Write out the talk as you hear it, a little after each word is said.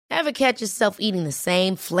Ever catch yourself eating the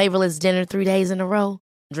same flavorless dinner 3 days in a row?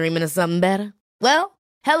 Dreaming of something better? Well,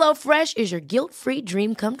 HelloFresh is your guilt-free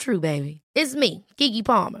dream come true, baby. It's me, Keke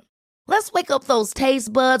Palmer. Let's wake up those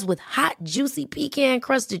taste buds with hot, juicy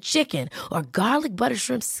pecan-crusted chicken or garlic butter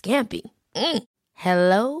shrimp scampi.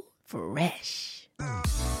 Hello Fresh.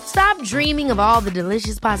 Stop dreaming of all the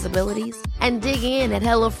delicious possibilities and dig in at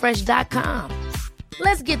HelloFresh.com.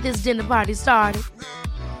 Let's get this dinner party started.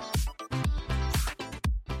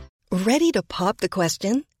 Ready to pop the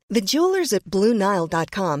question? The jewelers at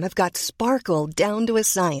BlueNile.com have got sparkle down to a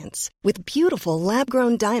science with beautiful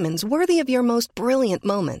lab-grown diamonds worthy of your most brilliant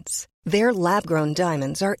moments. Their lab-grown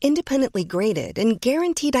diamonds are independently graded and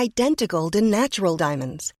guaranteed identical to natural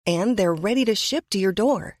diamonds, and they're ready to ship to your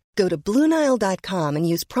door. Go to BlueNile.com and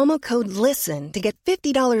use promo code LISTEN to get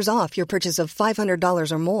 $50 off your purchase of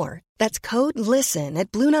 $500 or more. That's code LISTEN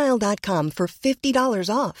at BlueNile.com for $50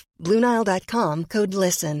 off. BlueNile.com, code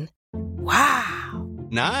LISTEN. Wow.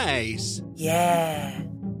 Nice. Yeah.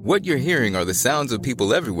 What you're hearing are the sounds of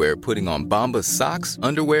people everywhere putting on Bombas socks,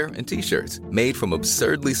 underwear, and T-shirts made from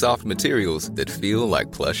absurdly soft materials that feel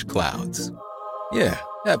like plush clouds. Yeah,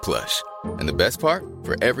 that plush. And the best part?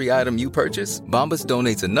 For every item you purchase, Bombas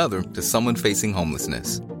donates another to someone facing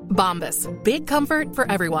homelessness. Bombas. Big comfort for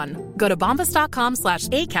everyone. Go to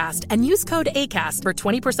bombas.com/ACAST and use code ACAST for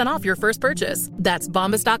 20% off your first purchase. That's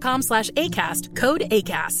bombas.com/ACAST. Code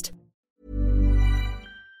ACAST.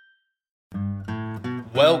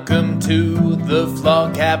 Welcome to the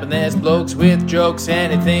Flog Cabin. There's blokes with jokes.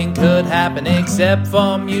 Anything could happen except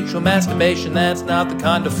for mutual masturbation. That's not the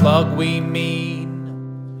kind of flog we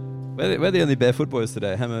mean. We're the only barefoot boys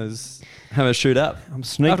today. Hammer's shoot up. I'm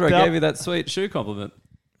sneaked After I up. gave you that sweet shoe compliment.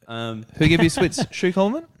 Who gave you a sweet shoe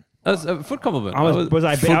compliment? That was a foot compliment. Was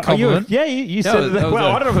I Foot compliment? You said that.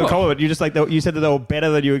 Well, I don't know if it was a compliment. You just you said that they were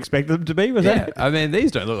better than you expected them to be. Was Yeah, that? I mean,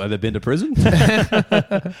 these don't look like they've been to prison.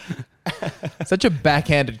 Such a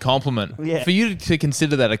backhanded compliment. Yeah. For you to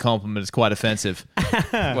consider that a compliment is quite offensive.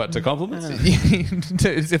 What, to compliments?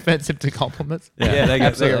 It's offensive to compliments. Yeah, they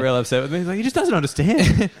get real upset with me. He's like, he just doesn't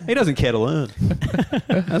understand. He doesn't care to learn.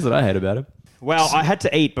 That's what I hate about him. Well, I had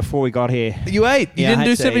to eat before we got here. You ate. You Yeah, I didn't had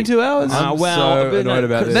do to 72 eat. hours? I'm well, so annoyed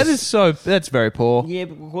about this. That's very poor. Yeah,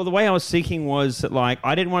 well, the way I was thinking was that,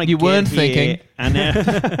 I didn't want to. You weren't thinking. And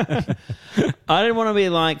I didn't want to be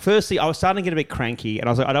firstly, I was starting to get a bit cranky, and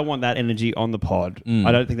I was like, I don't want that energy on the pod.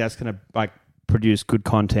 I don't think that's going to produce good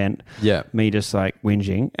content. Yeah. Me just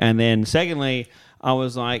whinging, and then secondly, I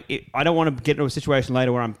was like, I don't want to get into a situation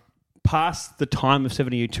later where I'm past the time of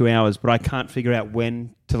 72 hours, but I can't figure out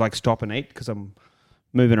when to stop and eat because I'm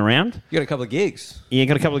moving around. You got a couple of gigs. Yeah,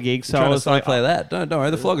 got a couple of gigs. So Trying I to was play that. Don't worry,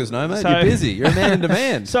 the floggers know, mate. So- You're busy. You're a man in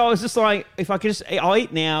demand. So I was just if I could just, I'll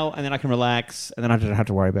eat now and then I can relax and then I don't have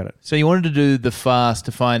to worry about it. So you wanted to do the fast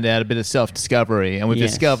to find out a bit of self-discovery, and we've Yes.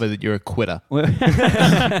 discovered that you're a quitter. All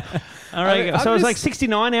right, so it was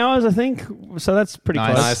 69 hours, I think. So that's pretty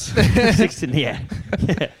Nice. close. 16, yeah.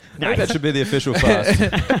 I think that should be the official fast.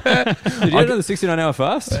 Did you know the 69-hour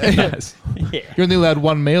fast? Nice. Yeah. You're only allowed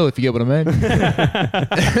one meal, if you get what I mean.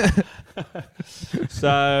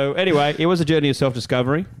 So anyway, it was a journey of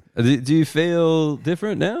self-discovery. Do you feel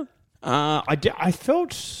different now? I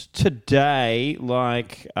felt today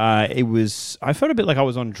I felt a bit like I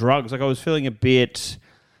was on drugs. I was feeling a bit,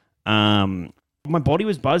 my body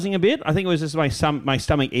was buzzing a bit. I think it was just my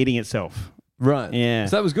stomach eating itself. Right. Yeah.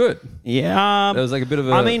 So that was good. Yeah. That was a bit of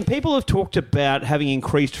a... I mean, people have talked about having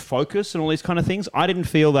increased focus and all these kind of things. I didn't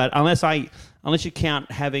feel that unless you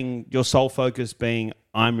count having your sole focus being,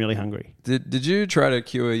 I'm really hungry. Did you try to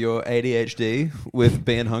cure your ADHD with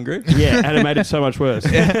being hungry? Yeah, and it made it so much worse.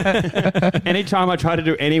 Anytime I tried to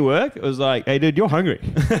do any work, it was like, hey, dude, you're hungry.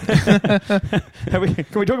 Can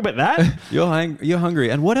we talk about that? You're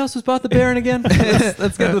hungry. And what else was Bart the Baron again?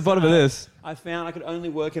 Let's get to the bottom of this. I found I could only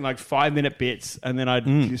work in 5-minute bits, and then I'd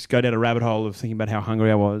just go down a rabbit hole of thinking about how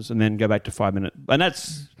hungry I was, and then go back to 5 minutes. And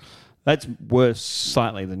that's worse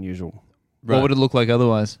slightly than usual. Right. What would it look like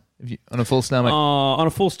otherwise? On a full stomach? On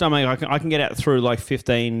a full stomach, I can get out through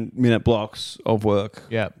 15-minute blocks of work.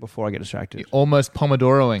 Yeah. Before I get distracted. You're almost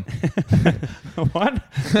Pomodoroing. What?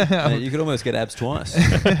 Mate, you could almost get abs twice.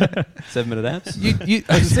 7-minute abs?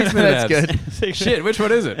 6 minutes good. Shit, which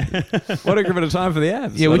one is it? What increment of time for the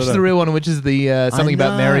abs? Yeah, which is the real one and which is the something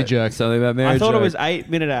about Mary joke? Something about Mary I thought joke. it was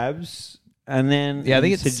 8-minute abs, and then I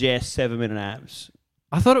think it suggests 7-minute abs.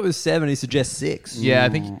 I thought it was 7. He suggests 6. Yeah, I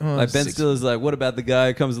think... Ben 6. Stiller's like, what about the guy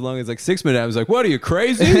who comes along and is like 6-minute abs? Like, what are you,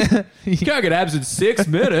 crazy? You can't get abs in 6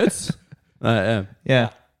 minutes. Yeah.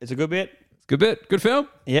 It's a good bit. Good bit. Good film.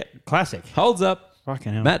 Yeah, classic. Holds up.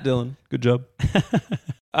 Fucking hell. Matt Dillon. Good job.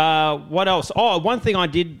 What else? Oh, one thing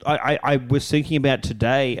I was thinking about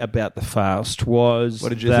today about the fast was What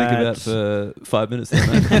did you think about for 5 minutes then,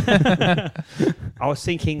 mate? I was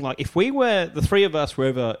thinking, like, if the three of us were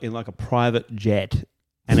ever in like a private jet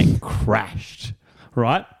and it crashed,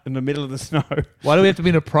 right, in the middle of the snow. Why do we have to be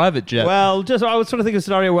in a private jet? Well, I was sort of thinking a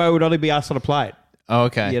scenario where it would only be us on a plane. Oh,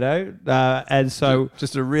 okay. You know? And so...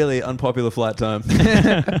 Just a really unpopular flight time.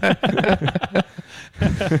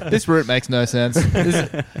 This route makes no sense.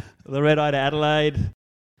 the red eye to Adelaide.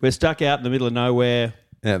 We're stuck out in the middle of nowhere.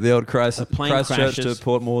 Yeah, the old Christchurch crashes. to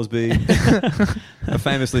Port Moresby. A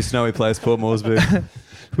famously snowy place, Port Moresby.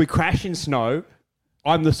 We crash in snow.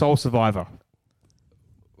 I'm the sole survivor.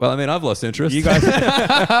 Well, I mean, I've lost interest. You guys...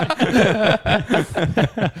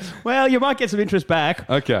 Well, you might get some interest back.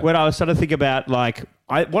 Okay. When I was starting to think about, like...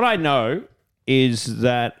 what I know is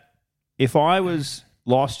that if I was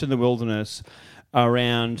lost in the wilderness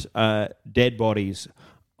around dead bodies,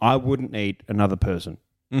 I wouldn't eat another person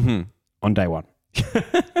on day one.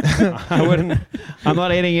 I wouldn't. I'm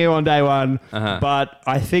not eating you on day one, but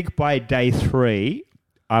I think by day 3,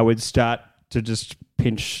 I would start to just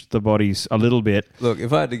pinch the bodies a little bit. Look,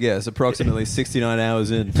 if I had to guess, approximately 69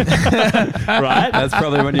 hours in. Right? That's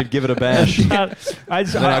probably when you'd give it a bash. Then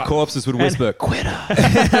our corpses would whisper, "Quitter."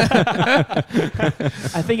 I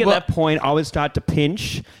think at that point, I would start to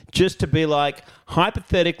pinch just to be like,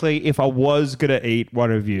 hypothetically, if I was going to eat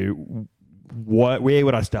one of you, where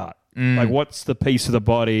would I start? Like, what's the piece of the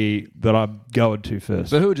body that I'm going to first?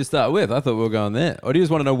 But who would you start with? I thought we were going there. Or do you just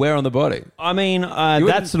want to know where on the body? I mean,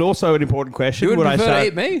 that's also an important question. You would I prefer to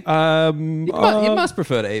eat me? You You must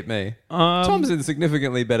prefer to eat me. Tom's in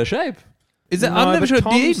significantly better shape. Is it? I'm never sure.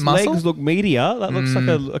 Do you eat muscle? Legs look meatier. That looks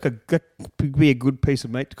could be a good piece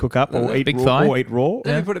of meat to cook up or eat big raw. thigh. Or eat raw.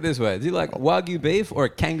 Let me put it this way. Do you like Wagyu beef or a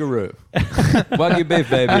kangaroo? Wagyu beef,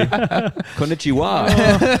 baby. Konnichiwa.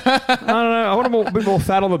 I don't know. I want a bit more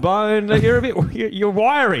fat on the bone. You're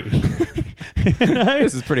wiry. You know?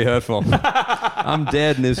 This is pretty hurtful. I'm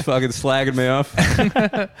dead and this fucking slagging me off.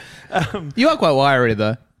 You are quite wiry,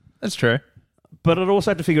 though. That's true. But I'd also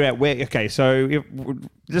have to figure out where. Okay, so it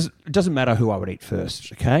doesn't matter who I would eat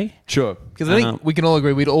first. Okay, Sure. Because I think we can all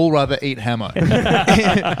agree we'd all rather eat Hamo.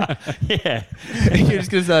 Yeah, You're just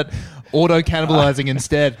going to start auto-cannibalizing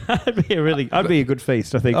instead. I'd be a good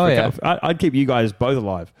feast. I think. Oh, yeah. I'd keep you guys both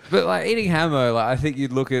alive. But like eating hamo, like I think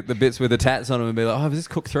you'd look at the bits with the tats on them and be like, "Oh, was this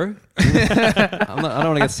cooked through?" I don't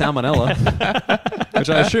want to get salmonella, which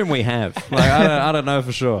I assume we have. Like I don't know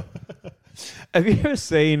for sure. Have you ever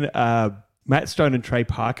seen Matt Stone and Trey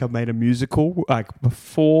Parker made a musical like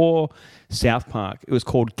before South Park? It was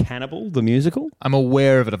called Cannibal, the musical. I'm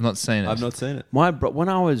aware of it. I've not seen it. I've not seen it. When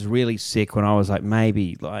I was really sick, when I was like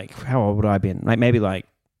maybe like how old would I have been? Like maybe like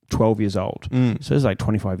 12 years old. So it was like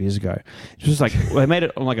 25 years ago. It was like they made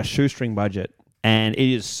it on like a shoestring budget. And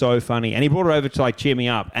it is so funny. And he brought her over to like cheer me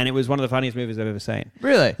up. And it was one of the funniest movies I've ever seen.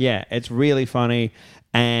 Really? Yeah, it's really funny.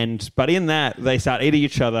 But in that, they start eating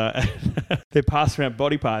each other. They pass around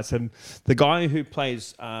body parts. And the guy who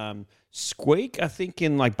plays Squeak, I think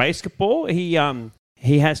in like basketball, he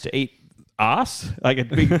has to eat ass, like a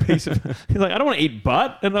big piece of. He's like, I don't want to eat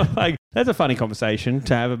butt, and I'm like, that's a funny conversation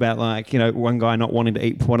to have about like one guy not wanting to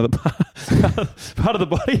eat one of the part of the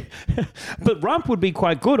body. But rump would be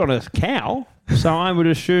quite good on a cow, so I would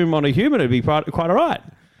assume on a human it'd be quite all right.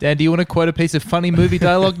 Dan, do you want to quote a piece of funny movie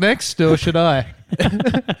dialogue next, or should I?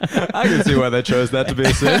 I can see why they chose that to be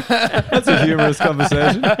a scene. That's a humorous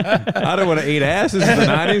conversation. I don't want to eat ass. This is the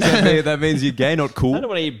 90s. That means you're gay, not cool. I don't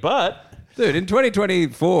want to eat butt. Dude, in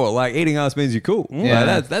 2024, like eating ass means you're cool.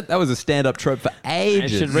 Yeah. Like, that was a stand-up trope for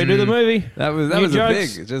ages. I should redo the movie. That was New a jokes.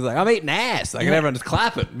 thing. It's just like, I'm eating ass. Like, and everyone just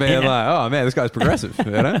clapping, being like, oh man, this guy's progressive. You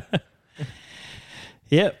know?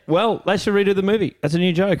 Yeah. Well, they should redo the movie. That's a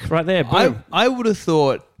new joke right there. Boom. I would have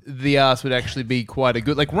thought the ass would actually be quite a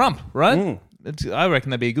good, like rump, right? I reckon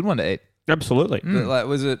that'd be a good one to eat. Absolutely. But, like,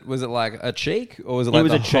 was it like a cheek or was it like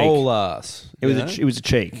was the a cheek. whole ass? It was a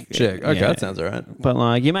cheek. Cheek. Okay, Yeah. that sounds all right. But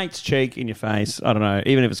like your mate's cheek in your face, I don't know.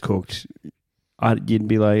 Even if it's cooked, you'd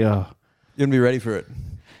be like, oh, You wouldn't be ready for it.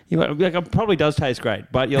 like it probably does taste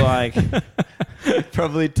great, but you're like,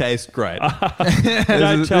 Probably tastes great.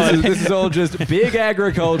 Don't tell it. This is all just big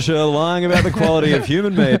agriculture lying about the quality of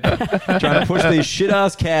human meat, trying to push these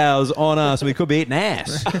shit-ass cows on us. We could be eating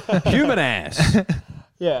ass. Human ass.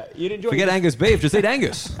 yeah, you'd enjoy. Forget Angus beef, just eat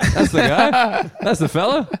Angus. That's the guy. That's the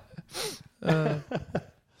fella.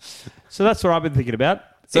 So that's what I've been thinking about.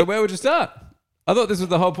 So where would you start? I thought this was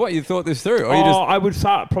the whole point. You thought this through. Or you just I would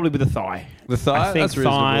start probably with the thigh. the thigh? I think That's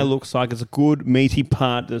reasonable. thigh looks like it's a good meaty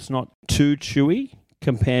part that's not too chewy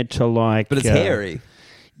compared to like. But it's hairy.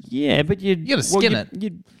 Yeah, but you gotta skin it.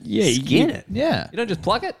 Skin it. Yeah. You don't just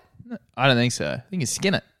pluck it. I don't think so. I think you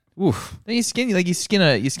skin it. Oof. Then you skin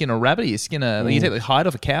a rabbit, you skin a like you take the hide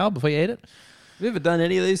off a cow before you eat it. Have you ever done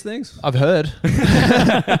any of these things? I've heard.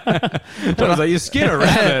 I was like, you skin a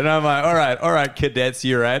rabbit, and I'm like, all right, cadets,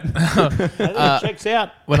 you're right. it checks out.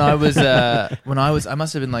 When I was, I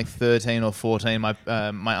must have been like 13 or 14. My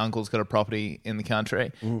uncle's got a property in the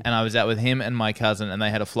country, and I was out with him and my cousin, and they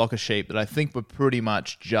had a flock of sheep that I think were pretty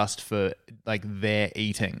much just for like their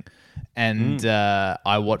eating, and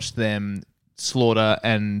I watched them slaughter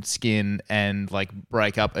and skin and like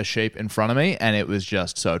break up a sheep in front of me, and it was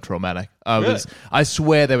just so traumatic. I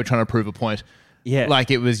swear they were trying to prove a point. Yeah.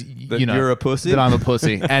 Like it was, you're a pussy? that I'm a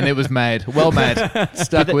pussy, and it was well made,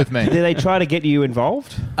 stuck with me. Did they try to get you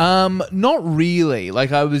involved? Not really.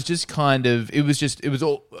 Like I was just kind of. It was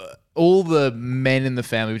all the men in the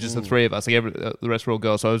family, which is the three of us. Like the rest were all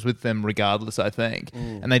girls, so I was with them regardless, I think.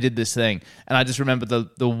 And they did this thing, and I just remember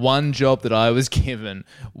the one job that I was given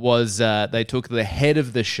was they took the head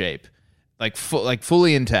of the sheep, like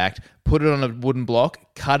fully intact, put it on a wooden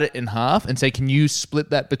block, cut it in half, and say, "Can you split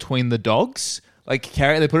that between the dogs?" Like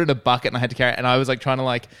carry it. They put it in a bucket, and I had to carry it, and I was like trying to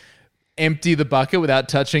like empty the bucket without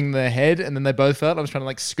touching the head, and then they both fell. I was trying to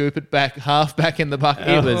like scoop it half back in the bucket.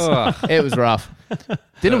 It was rough.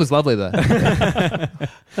 Dinner was lovely though.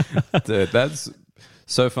 Dude, that's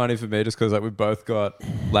so funny for me just because like we both got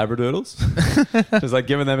Labradoodles. Just like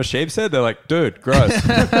giving them a sheep's head, they're like, dude, gross.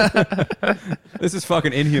 This is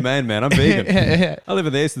fucking inhumane, man. I'm vegan. Yeah. I live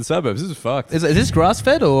in the eastern suburbs. This is fucked. Is this grass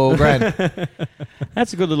fed or grain?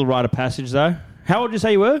 That's a good little rite of passage, though. How old did you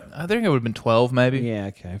say you were? I think I would have been 12 maybe. Yeah,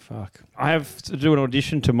 okay, fuck. I have to do an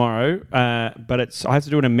audition tomorrow, but I have to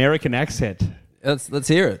do an American accent. Let's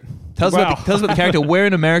hear it. Tell us about the character. Where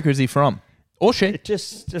in America is he from? Or she?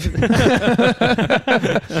 Just non-specific.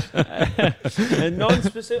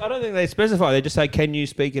 I don't think they specify. They just say, "Can you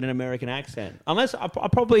speak in an American accent?" Unless I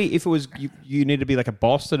probably, if it was you need to be like a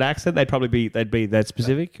Boston accent, they'd be that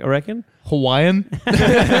specific. I reckon. Hawaiian.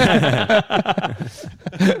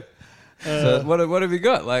 So what have you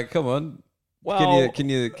got? Like, come on. Well, can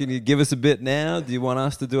you give us a bit now? Do you want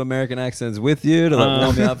us to do American accents with you to like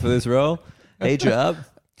warm you up for this role? Age you up?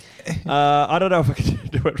 I don't know if I can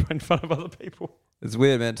do it in front of other people. It's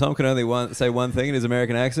weird, man. Tom can only say one thing in his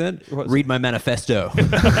American accent. Read my manifesto.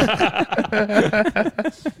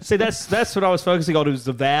 See, that's what I was focusing on. It was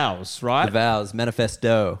the vowels, right? The vowels,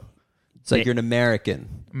 manifesto. It's like you're an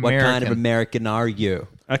American. What kind of American are you?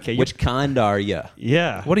 Okay. Which kind are you?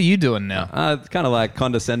 Yeah. What are you doing now? Kind of like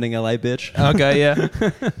condescending LA bitch. Okay, yeah.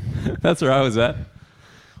 That's where I was at.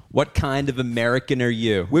 What kind of American are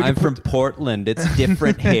you? I'm from Portland. It's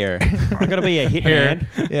different here. I gotta be a hitman.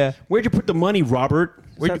 Yeah. Where'd you put the money, Robert?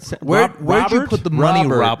 Where'd you put the money,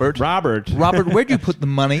 Robert? Robert, where'd you put the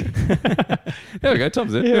money? There we go.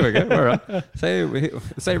 Tom's in. There we go. All right. Say,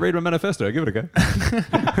 read my manifesto. Give it a go.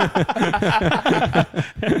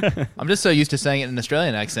 I'm just so used to saying it in an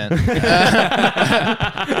Australian accent. You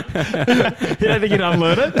don't think you'd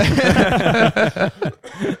unlearn it?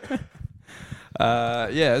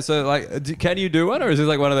 Yeah. So, like, can you do one, or is it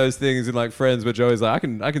like one of those things in like Friends where Joey's like,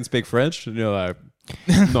 I can speak French, and you're like,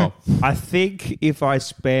 no. I think if I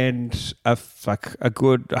spend a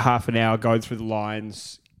good half an hour going through the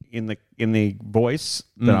lines in the voice,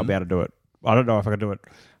 then I'll be able to do it. I don't know if I can do it.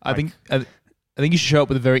 I think you should show up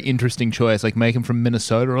with a very interesting choice, like make him from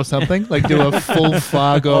Minnesota or something. Like do a full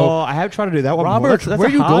Fargo. Oh, I have tried to do that one. Robert, That's where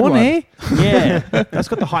a you hard going, one. eh? Yeah, that's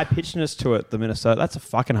got the high pitchedness to it. The Minnesota. That's a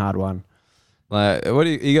fucking hard one. Like, what are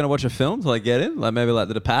you going to watch a film to like get in? Like maybe like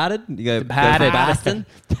The Departed? You go Departed. from Boston?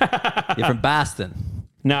 You're from Boston.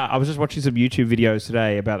 No, I was just watching some YouTube videos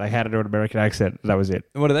today about like how to do an American accent. That was it.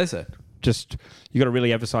 And what do they say? Just you got to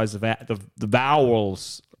really emphasize the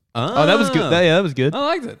vowels. Oh, that was good. Yeah, that was good. I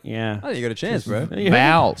liked it. Yeah. I think you got a chance, bro.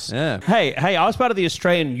 Vowels. Yeah. Hey, I was part of the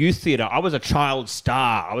Australian Youth Theatre. I was a child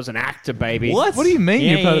star. I was an actor, baby. What do you mean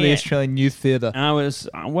Yeah, you're part of the yeah. Australian Youth Theatre? I was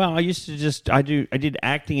I used to I did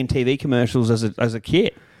acting in TV commercials as a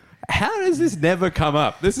kid. How does this never come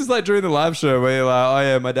up? This is like during the live show where you're like, oh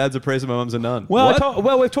yeah, my dad's a priest and my mum's a nun.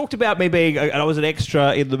 Well, we've talked about me being I was an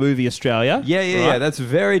extra in the movie Australia. Yeah. That's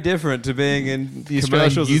very different to being in The Australian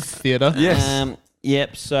commercials. Youth Theatre. Yes.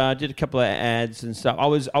 Yep. So I did a couple of ads and stuff. I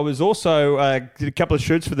was also did a couple of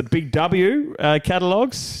shoots for the Big W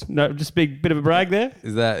catalogs. No, just bit of a brag there.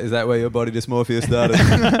 Is that where your body dysmorphia started?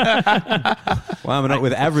 Why am I not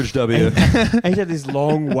with average W? He had this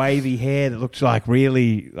long wavy hair that looked like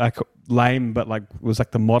really like lame, but like was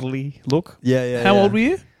like the modelly look. Yeah. How old were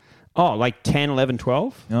you? Oh, like 10, 11,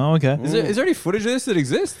 12. Oh, okay. Is there any footage of this that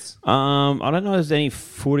exists? I don't know if there's any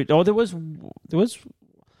footage. Oh, there was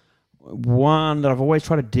one that I've always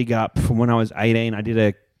tried to dig up from when I was 18. I did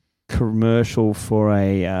a commercial for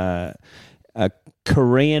a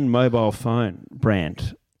Korean mobile phone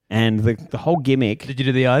brand, and the whole gimmick. Did you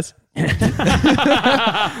do the eyes?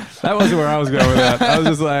 That wasn't where I was going with that. I was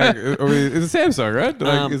just like, it's a Samsung, right?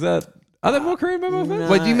 Like, is that? Are there more Korean mobile phones?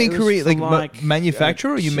 Wait, do you mean it was Korea, for like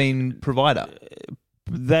manufacturer, or you mean provider?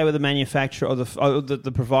 They were the manufacturer or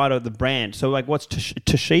the provider of the brand. So like, what's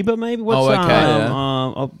Toshiba maybe? What's,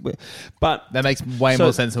 but That makes way So-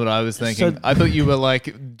 more sense than what I was thinking. so- I thought you were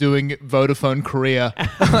like doing Vodafone Korea,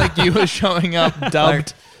 like you were showing up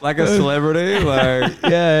dubbed. Like a celebrity? Like,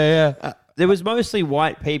 Yeah. there was mostly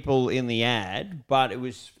white people in the ad, but it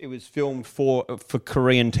was filmed for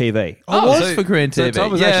Korean TV. Oh, it was so- for Korean so TV.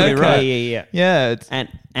 Tom was yeah, actually okay. right. Yeah. Yeah, it's And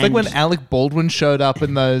like when Alec Baldwin showed up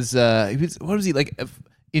in those. What was he like?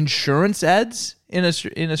 Insurance ads in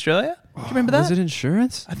Australia. Do you remember that? Was it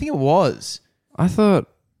insurance? I think it was. I thought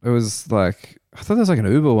there was like an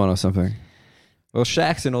Uber one or something. Well,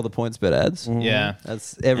 Shaq's in all the PointsBet ads. Yeah.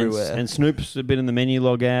 That's everywhere. And Snoop's had been in the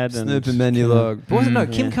Menulog ad. Snoop and Menulog. But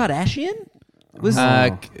wasn't Kim Kardashian? Was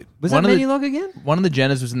that Menulog again? One of the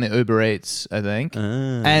Jenners was in the Uber Eats, I think, Ah.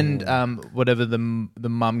 and whatever the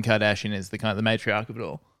mum Kardashian is, the matriarch of it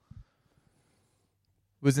all,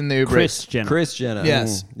 was in the Uber Kris Eats. Jenner. Kris Jenner.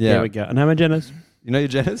 Yes. Yeah. There we go. And how many Jenners? You know your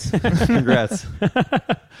Jenners? Congrats.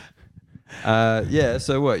 Yeah.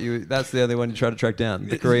 So what? That's the only one you try to track down.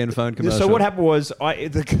 The Korean phone commercial. So what happened was,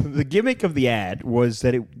 the gimmick of the ad was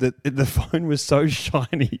that the phone was so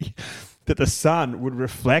shiny that the sun would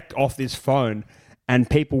reflect off this phone, and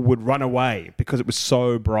people would run away because it was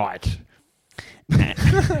so bright.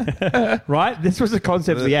 Right? This was the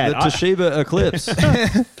concept of the ad. The Toshiba Eclipse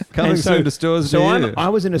coming And soon to stores So near you. I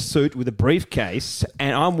was in a suit with a briefcase,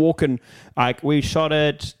 and I'm walking. Like we shot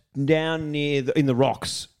it down near in the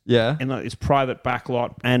rocks. Yeah. In like this private back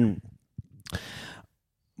lot, and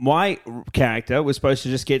my character was supposed to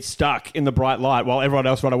just get stuck in the bright light while everyone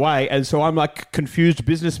else ran away, and so I'm like confused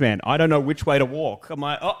businessman. I don't know which way to walk. I'm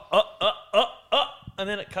like, and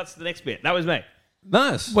then it cuts to the next bit. That was me.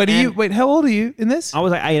 Nice. Wait, how old are you in this? I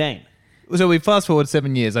was like 18. So we fast forward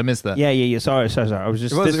 7 years. I missed that. Yeah. Sorry. I was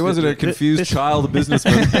just. It wasn't a confused child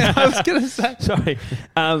businessman. I was gonna say. Sorry.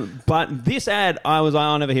 But this ad, I was like,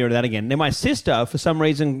 I'll never hear of that again. Then my sister, for some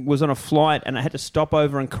reason, was on a flight and I had to stop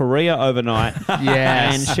over in Korea overnight.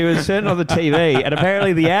 Yes. And she was sitting on the TV, and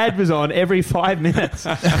apparently the ad was on every 5 minutes.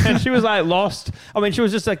 And she was like lost. I mean, she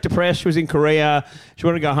was just like depressed. She was in Korea. She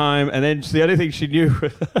wanted to go home. And then the only thing she knew,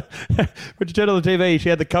 when she turned on the TV, she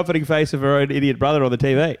had the comforting face of her own idiot brother on the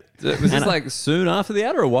TV. Was this like soon after the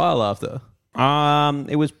ad or a while after?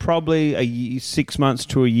 It was probably 6 months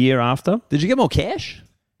to a year after. Did you get more cash?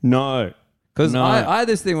 No. Because No. I had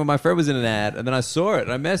this thing where my friend was in an ad, and then I saw it,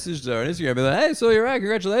 and I messaged her on Instagram, be like, "Hey, saw your ad,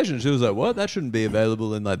 congratulations." She was like, "What? That shouldn't be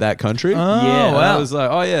available in like that country." Yeah. And I was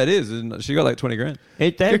like, "Oh yeah, it is." And she got like 20 grand.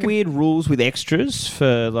 They have weird rules with extras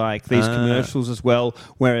for like these commercials as well.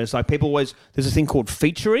 Whereas like people always, there's a thing called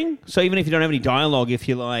featuring. So even if you don't have any dialogue, if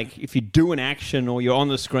you do an action or you're on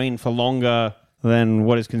the screen for longer than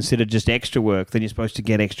what is considered just extra work, then you're supposed to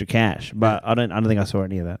get extra cash. But I don't think I saw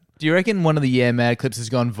any of that. Do you reckon one of the Yeah Mad clips has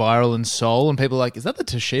gone viral in Seoul and people are like, is that the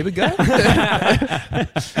Toshiba guy?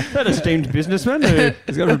 That esteemed businessman. Who...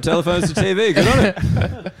 He's gone from telephones to TV. Good on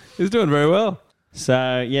him. He's doing very well.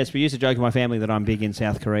 So yes, we used to joke in my family that I'm big in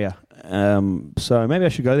South Korea. So maybe I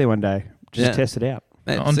should go there one day, just test it out.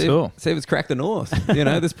 Mate, On tour. See if it's cracked the north. You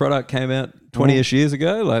know, this product came out 20-ish years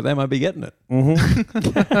ago. Like, they might be getting it.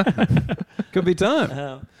 Could be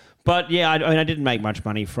time. But yeah, I didn't make much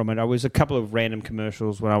money from it. I was a couple of random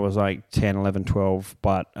commercials when I was like 10, 11, 12,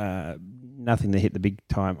 but nothing that hit the big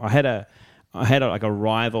time. I had like a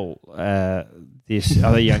rival, this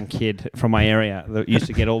other young kid from my area that used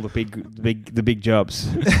to get all the big jobs.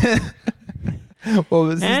 What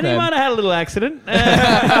was his And he name? might have had a little accident.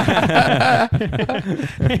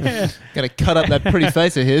 Gonna cut up that pretty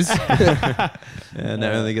face of his. And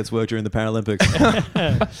that only gets work during the Paralympics.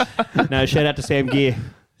 No, shout out to Sam Gear.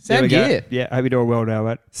 Sam There we go. Gear? Yeah, I hope you're doing well now,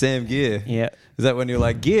 mate. Sam Gear. Yeah. Is that when you're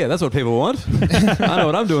like, gear? That's what people want. I know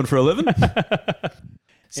what I'm doing for a living.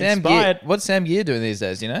 Sam Gear. Inspired. What's Sam Gear doing these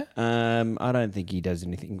days, you know? I don't think he does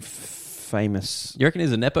anything famous. You reckon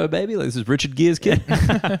he's a Nepo baby? Like, this is Richard Gere's kid?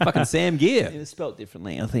 Fucking Sam Gear. It was spelled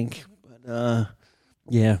differently, I think. But,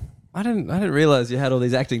 yeah. I didn't realize you had all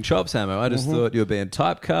these acting chops, Hamo. I just thought you were being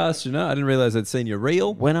typecast, you know? I didn't realize I'd seen you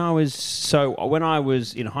reel. When I was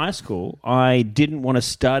in high school, I didn't want to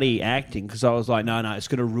study acting because I was like, no, it's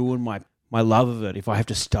going to ruin my love of it if I have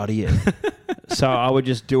to study it. So I would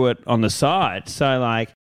just do it on the side. So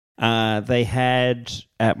like, they had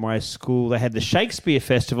at my school, they had the Shakespeare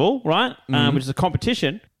Festival, right? Which is a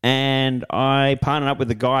competition. And I partnered up with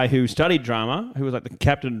the guy who studied drama, who was like the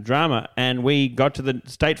captain of drama, and we got to the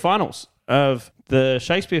state finals of the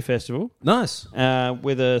Shakespeare Festival. Nice.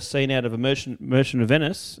 With a scene out of A Merchant of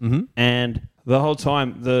Venice. And the whole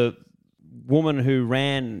time, the woman who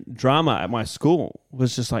ran drama at my school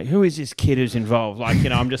was just like, who is this kid who's involved? Like,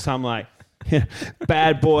 I'm just some like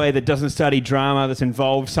bad boy that doesn't study drama that's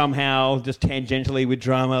involved somehow just tangentially with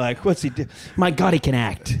drama. Like, what's he do? My God, he can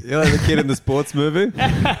act. You're like the kid in the sports movie.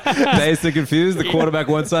 Dazed and confused. The quarterback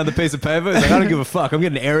won't sign the piece of paper. He's like, I don't give a fuck. I'm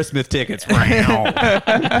getting Aerosmith tickets.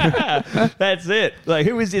 That's it. Like,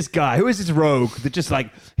 who is this guy? Who is this rogue that just like,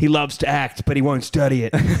 he loves to act, but he won't study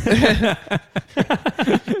it?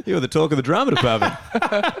 You were the talk of the drama department.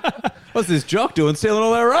 What's this jock doing stealing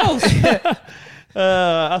all our roles?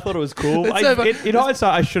 I thought it was cool. In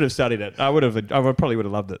hindsight, I should have studied it. I probably would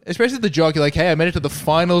have loved it. Especially the joke, you're like, hey, I made it to the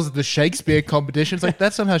finals of the Shakespeare competition. It's like,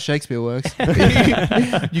 that's not how Shakespeare works.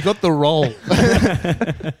 You got the role.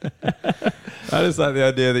 I just like the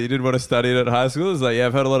idea that you didn't want to study it at high school. It's like, yeah,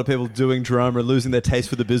 I've heard a lot of people doing drama and losing their taste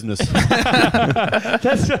for the business. Yeah,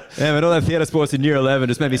 man, all that theatre sports in year 11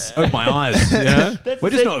 just made me open my eyes. You know? We're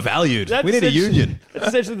just not valued. We need a union. That's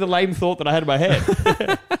essentially the lame thought that I had in my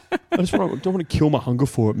head. I just don't want to kill my hunger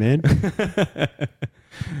for it, man.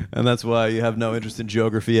 And that's why you have no interest in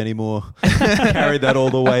geography anymore. Carried that all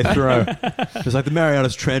the way through. It's like the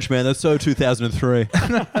Marianas Trench, man. That's so 2003.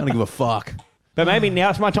 I don't give a fuck. But maybe now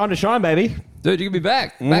it's my time to shine, baby. Dude, you can be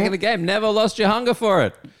back. Back in the game. Never lost your hunger for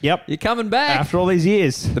it. Yep. You're coming back. After all these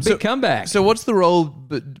years. The big comeback. So what's the role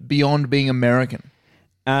beyond being American?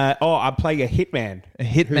 I'm playing a hitman. A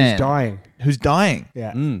hitman. Who's dying. Who's dying?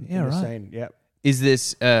 Yeah. Yeah, right. Scene. Yep. Is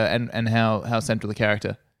this, and how central the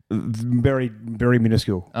character? Very, very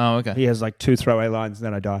minuscule. Oh, okay. He has like 2 throwaway lines and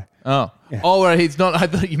then I die. Oh. Yeah. Oh, right. He's not. I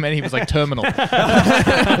thought you meant he was like terminal. He's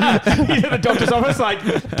at the doctor's office like,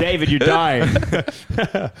 David, you're dying.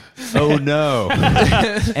 Oh, no.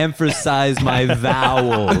 Emphasize my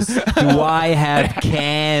vowels. Do I have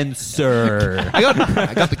cancer? I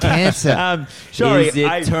got the cancer. Sorry. Is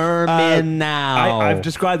it terminal? I've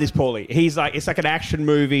described this poorly. He's like, it's like an action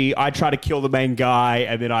movie. I try to kill the main guy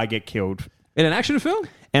and then I get killed. In an action film?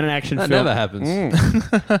 In an action That film. never happens.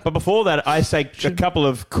 But before that, I say a couple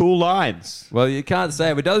of cool lines. Well, you can't say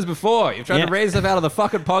it. We've done this before. You've tried to read stuff out of the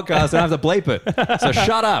fucking podcast and I have to bleep it. So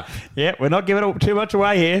shut up. Yeah, we're not giving too much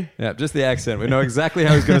away here. Yeah, just the accent. We know exactly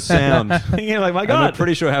how he's going to sound. You're like, my And God. we're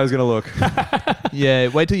pretty sure how he's going to look. Yeah,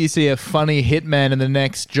 wait till you see a funny hitman in the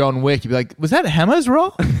next John Wick. You'll be like, was that Hammer's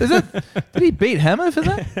role? Did he beat Hammer for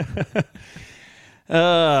that?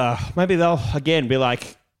 Maybe they'll, again, be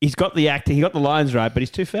like, he's got the acting, he got the lines right, but he's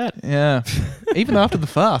too fat. Yeah. Even after the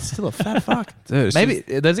fast, still a fat fuck. Dude, maybe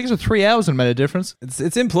those extra 3 hours would have made a difference. It's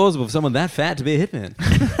implausible for someone that fat to be a hitman.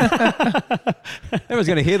 Everyone's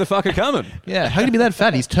going to hear the fucker coming. Yeah, how can he be that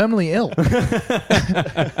fat? He's terminally ill.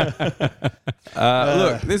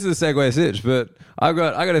 Look, this is a segue sitch, but I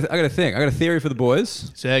got a thing. I got a theory for the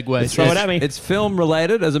boys. Segue. Throw it at me. It's film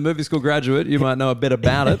related. As a movie school graduate, you might know a bit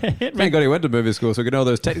about it. Thank God he went to movie school, so he could know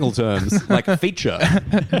those technical terms like feature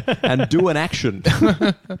and do an action.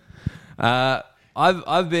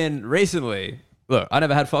 I've been recently. Look, I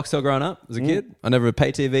never had Foxtel growing up as a kid. I never a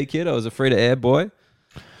pay TV kid. I was a free to air boy.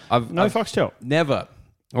 I've Foxtel. Never.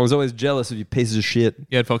 I was always jealous of you pieces of shit.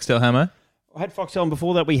 You had Foxtel Hammer? I had Foxtel, and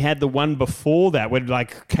before that, we had the one before that when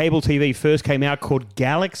like cable TV first came out called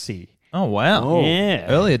Galaxy. Oh, wow. Yeah.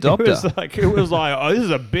 Early adopter. It was like, oh, this is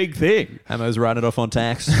a big thing. Hammer's writing it off on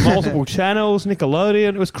tax. Multiple channels,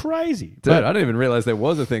 Nickelodeon. It was crazy. Dude, I didn't even realize there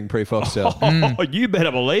was a thing pre-Foxtel. Oh, you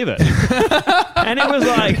better believe it. And it was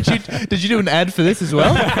like, Did you do an ad for this as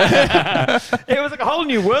well? it was like a whole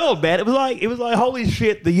new world, man. It was like, holy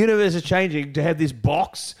shit, the universe is changing to have this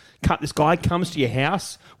box. This guy comes to your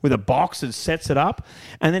house with a box and sets it up.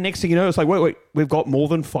 And then next thing you know, it's like, wait, we've got more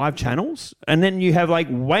than 5 channels. And then you have like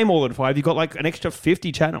way more than 5. You've got like an extra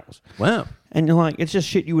 50 channels. Wow. And you're like, it's just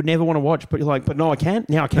shit you would never want to watch. But you're like, but no, I can.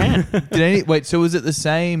 Now I can. Wait, so was it the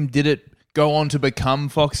same? Did it go on to become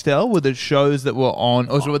Foxtel? Were the shows that were on,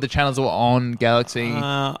 or were the channels that were on Galaxy?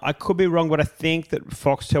 I could be wrong, but I think that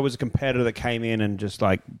Foxtel was a competitor that came in and just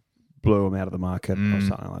like blew them out of the market or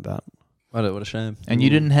something like that. What a shame. And you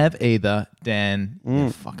didn't have either, Dan.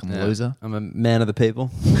 You fucking loser. I'm a man of the people.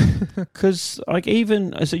 Because like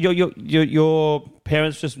even so, your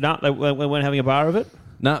parents just they weren't having a bar of it.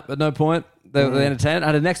 No, at no point. They entertained. I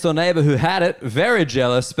had a next door neighbor who had it. Very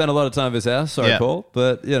jealous. Spent a lot of time at his house. Sorry, Yeah. Paul.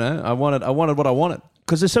 But you know, I wanted what I wanted.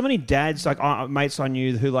 because there's so many dads, like mates I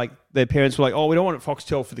knew who like their parents were like, oh, we don't want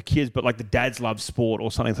Foxtel for the kids, but like the dads love sport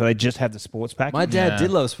or something, so they just have the sports package. My dad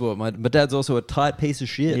did love sport. My dad's also a tight piece of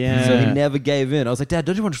shit. Yeah. So he never gave in. I was like, Dad,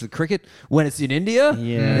 don't you watch the cricket when it's in India?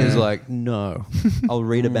 Yeah. And he's like, no. I'll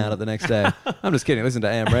read about it the next day. I'm just kidding. Listen to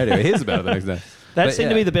AM radio. He hears about it the next day. That seemed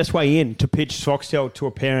to be the best way in to pitch Foxtel to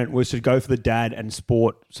a parent, was to go for the dad, and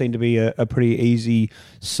sport seemed to be a pretty easy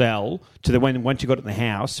sell to the once you got it in the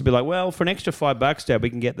house to be like, well, for an extra $5, Dad, we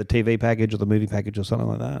can get the TV package or the movie package or something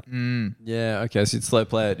like that. Yeah, okay. So you'd slow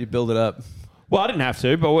play it. You build it up. Well, I didn't have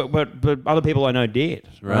to, but other people I know did.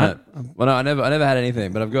 Right. Well, no, I never had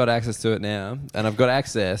anything, but I've got access to it now, and I've got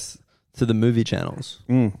access to the movie channels.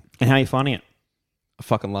 And how are you finding it? I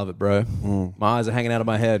fucking love it, bro. My eyes are hanging out of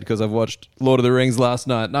my head because I've watched Lord of the Rings last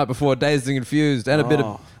night before Dazed and Confused, and a bit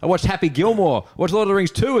of... I watched Happy Gilmore. I watched Lord of the Rings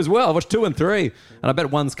 2 as well. I watched 2 and 3, and I bet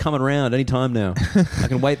one's coming around any time now. I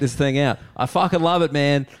can wait this thing out. I fucking love it,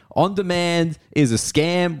 man. On demand is a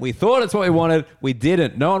scam. We thought it's what we wanted. We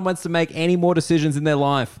didn't. No one wants to make any more decisions in their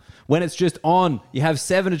life. When it's just on, you have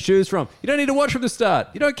 7 to choose from. You don't need to watch from the start.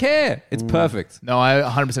 You don't care. It's perfect. No, I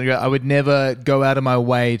 100% agree. I would never go out of my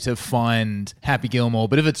way to find Happy Gilmore,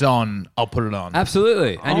 but if it's on, I'll put it on.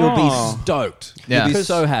 Absolutely. And you'll be stoked. Yeah. You'll be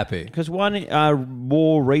so happy. Because one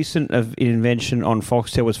more recent invention on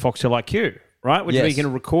Foxtel was Foxtel IQ, right? Which is where you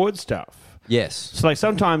can record stuff. Yes. So like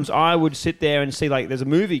sometimes I would sit there and see like there's a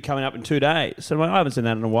movie coming up in 2 days. So I'm like, I haven't seen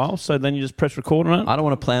that in a while. So then you just press record on it. I don't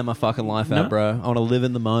want to plan my fucking life out, bro. I want to live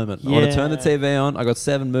in the moment. I want to turn the TV on. I got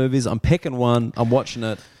 7 movies. I'm picking one. I'm watching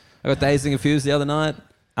it. I got Dazed and Confused the other night.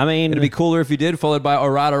 I mean, it'd be cooler if you did, followed by all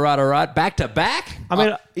right, back to back. I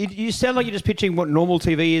mean, you sound like you're just pitching what normal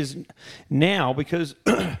TV is now, because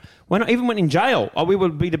when I even went in jail, we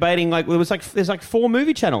would be debating like there's like 4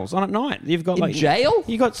 movie channels on at night. You've got in jail.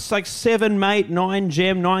 You got like 7 Mate, 9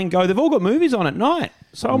 Gem, 9 Go. They've all got movies on at night.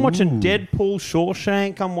 So I'm watching Deadpool,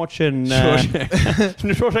 Shawshank. I'm watching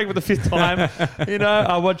Shawshank for the 5th time. You know,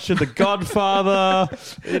 I'm watching The Godfather.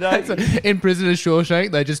 You know, in Prison of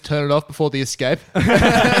Shawshank, they just turn it off before the escape.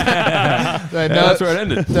 That's where it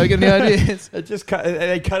ended. Don't get any ideas.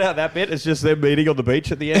 They cut out that bit. It's just them meeting on the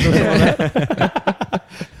beach at the end. Or something like that.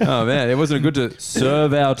 Oh man, it wasn't good to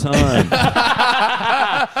serve our time.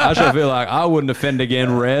 I should feel like I wouldn't offend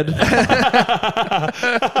again, Red.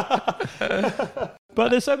 But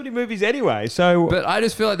there's so many movies anyway. So, but I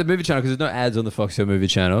just feel like the movie channel, because there's no ads on the Foxtel movie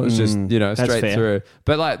channel. It's just straight through.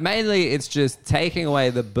 But like mainly, it's just taking away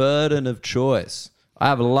the burden of choice.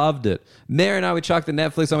 I've loved it. Mary and I, we chuck the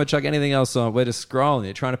Netflix on, we chuck anything else on. We're just scrolling.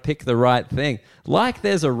 You're trying to pick the right thing. Like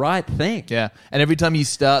there's a right thing. Yeah. And every time you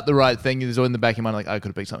start the right thing, there's always in the back of your mind, like, I could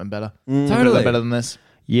have picked something better. Totally. Better than this.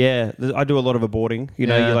 Yeah, I do a lot of aborting. You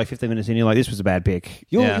know, you're like 15 minutes in, you're like, this was a bad pick.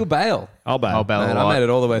 You'll bail. I'll bail. Man, I made it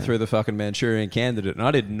all the way through the fucking Manchurian Candidate, and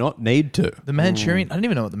I did not need to. The Manchurian? I didn't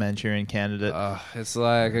even know what the Manchurian Candidate. It's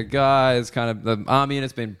like a guy is kind of the army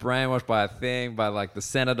unit's been brainwashed by a thing, by like the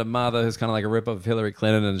senator mother who's kind of like a rip-off of Hillary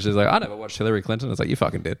Clinton, and she's like, I never watched Hillary Clinton. It's like, you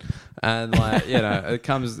fucking did. And like,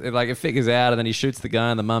 it figures out, and then he shoots the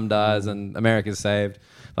guy, and the mum dies, and America's saved.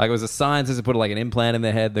 Like it was a scientist who put like an implant in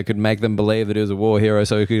their head that could make them believe that he was a war hero,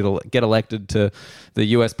 so he could get elected to the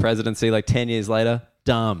U.S. presidency like 10 years later.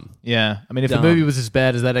 Dumb. Yeah. I mean, if the movie was as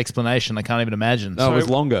bad as that explanation, I can't even imagine. No, it was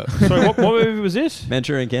longer. Sorry, what movie was this?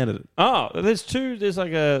 Manchurian Candidate. Oh, there's 2. There's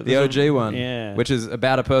like the OG one, yeah, which is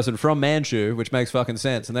about a person from Manchu, which makes fucking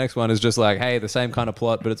sense. And the next one is just like, hey, the same kind of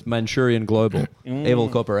plot, but it's Manchurian Global, evil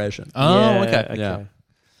corporation. Oh, okay. Yeah.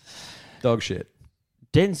 Dog shit.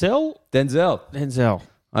 Denzel.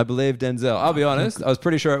 I believe Denzel. I'll be honest. I was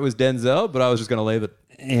pretty sure it was Denzel, but I was just going to leave it.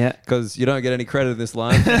 Yeah. Because you don't get any credit in this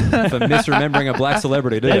line for misremembering a black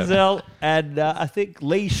celebrity, do you? Denzel and I think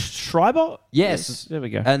Lee Schreiber? Yes. There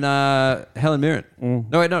we go. And Helen Mirren.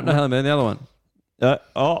 No, wait, not Helen Mirren, the other one.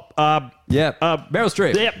 Meryl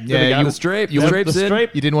Streep. Yep. Yeah, the Streep. Streep's in.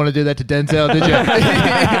 Streep. You didn't want to do that to Denzel, did you?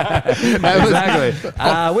 Exactly.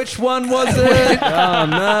 Which one was it? Oh,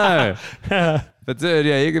 no. But dude,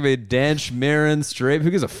 yeah, you could be Dench, Mirren, Streep. Who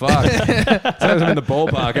gives a fuck? As long as I'm in the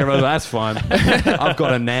ballpark, everyone's like, that's fine. I've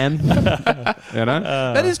got a nan. You know?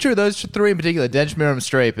 That is true. Those 3 in particular, Dench, Mirren,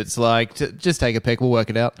 Streep. It's like, just take a pick. We'll work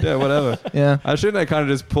it out. Yeah, whatever. Yeah. I assume they kind of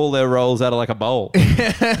just pull their roles out of like a bowl.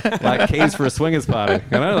 Like keys for a swingers party.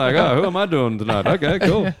 You know? Like, oh, who am I doing tonight? Okay,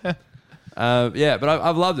 cool. Yeah, but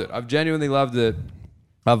I've loved it. I've genuinely loved it.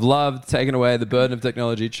 I've loved taking away the burden of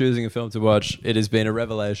technology, choosing a film to watch. It has been a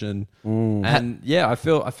revelation. And yeah, I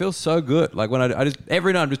feel so good. Like when I just,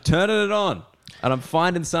 every night I'm just turning it on and I'm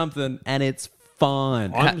finding something and it's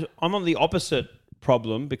fine. I'm on the opposite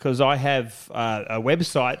problem because I have a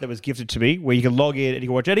website that was gifted to me where you can log in and you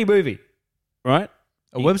can watch any movie, right?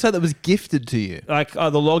 A website that was gifted to you. Like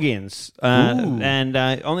the logins, and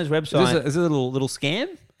on this website, Is it a little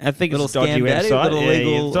scam? I think Little it's a dodgy scam daddy, website. little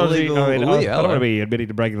illegal- I don't hello. want to be admitting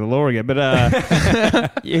to breaking the law again, but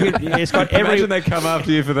it's got every. Imagine they come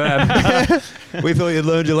after you for that. We thought you'd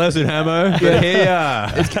learned your lesson, Hamo. But here you are.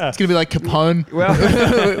 It's going to be like Capone.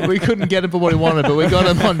 Well, We couldn't get him for what he wanted, but we got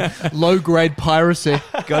him on low-grade piracy.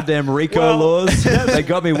 Goddamn RICO laws. They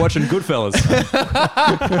got me watching Goodfellas.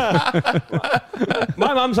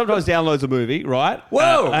 my mum sometimes downloads a movie, right?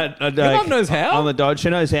 Whoa. Your mum knows how? On the Dodge, she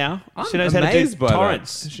knows how. She knows how to do amazed by that.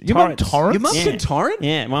 torrents. Your mum torrents? Your mum Yeah. can torrent?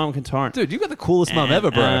 Yeah, my mum can torrent. Dude, you got the coolest mum ever,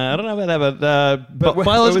 bro. I don't know about that, but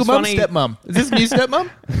Biological it was mum, funny- stepmum. Is this new stepmum?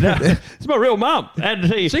 No, it's my real mum. And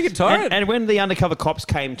She can torrent. And when the undercover cops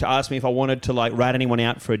came to ask me if I wanted to like rat anyone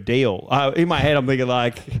out for a deal, in my head I'm thinking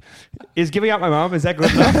like, is giving up my mum, is that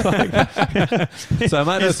good enough? Like, So I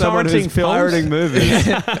might know is someone who's torrenting films? pirating movies.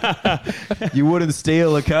 You wouldn't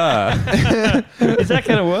steal a car. Is that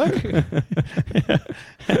going to work?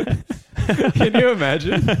 Can you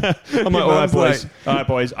imagine? I'm like, Your all right, mum's boys. like- All right,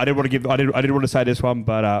 boys. I didn't want to say this one,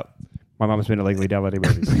 but my mum's been illegally downloading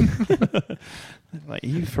movies. Like, are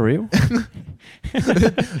you for real?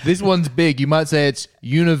 This one's big. You might say it's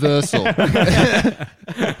universal.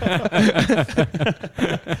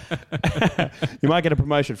 You might get a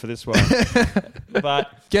promotion for this one.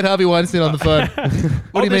 But Get Harvey Weinstein on the phone.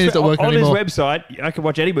 What do you mean it's not working on anymore? this website, I can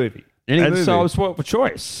watch any movie. Any and movie. so I was spoiled for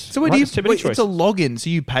choice. So wait, do you, There's too many wait, it's a choices. login, so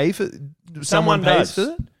you pay for... Someone does. pays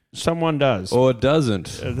for it? Someone does. Or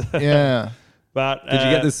doesn't. Yeah. But Did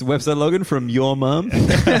you get this website login from your mum?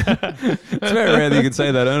 It's very rare that you can say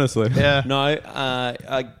that honestly. Yeah. No,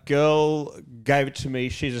 a girl gave it to me.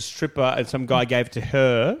 She's a stripper, and some guy gave it to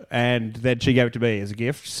her, and then she gave it to me as a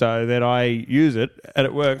gift. So then I use it, and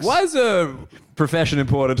it works. Why is a profession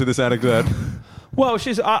important to this anecdote? Well,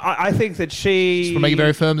 I think that she. To make it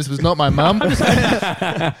very firm, this was not my mum.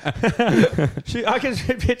 I can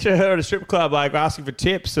picture her at a strip club, like asking for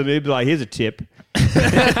tips, and he'd be like, "Here's a tip."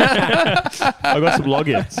 I got some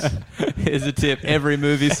logins. Here's a tip. Every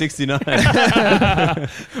movie 69.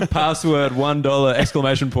 Password $1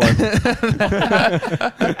 exclamation point.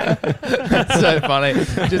 That's so funny.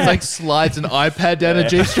 Just like slides an iPad down a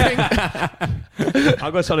G-string. I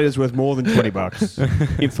got something that's worth more than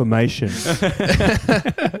 $20. Information.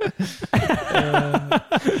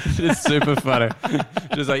 It's super funny.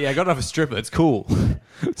 Just like, yeah, I got it off a stripper. It's cool.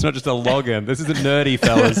 It's not just a login. This isn't nerdy,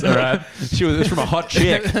 fellas. All right. It's from a hot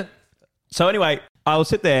chick. So anyway, I'll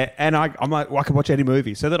sit there and I'm like, well, I can watch any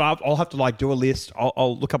movie. So that I'll have to like do a list.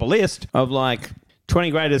 I'll look up a list of like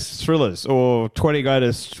 20 greatest thrillers or 20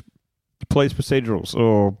 greatest police procedurals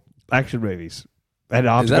or action movies. And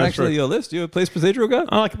I have Is to that go actually through. your list? You a police procedural guy?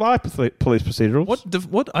 I like police procedurals.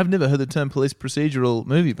 What? I've never heard the term police procedural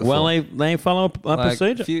movie before. Well, they follow a Like,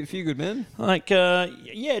 procedure. few good men? Like,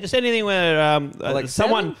 yeah, just anything where Like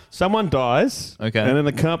someone dies, Okay. and then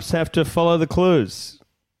the cops have to follow the clues.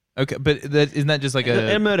 okay, but isn't that just like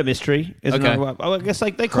A a murder mystery is Okay. another one. I guess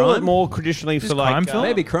like they call it Crime? more traditionally Just for like crime film?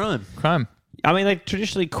 Maybe crime. crime? I mean, they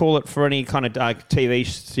traditionally call it for any kind of TV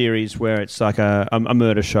series where it's like a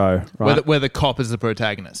murder show, right? Where the cop is the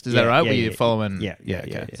protagonist. Is that Yeah, right? yeah, Where you're yeah. following...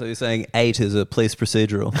 Yeah. So you're saying 8 is a police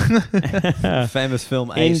procedural. Famous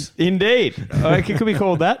film 8. Indeed, it could be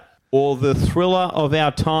called that, or the thriller of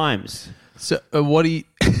our times. So what do you...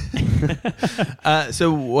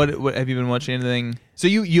 so what have you been watching anything? So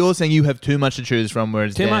you're saying you have too much to choose from,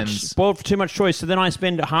 whereas Too much, Dan's... spoiled for too much choice. So then I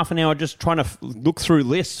spend half an hour just trying to look through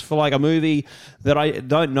lists for like a movie that I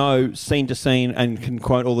don't know scene to scene and can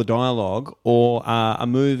quote all the dialogue, or a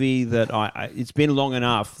movie that it's been long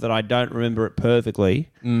enough that I don't remember it perfectly.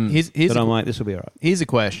 Here's That I'm like, this will be all right. Here's a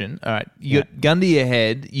question. All right. You got gun to your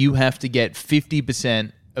head. You have to get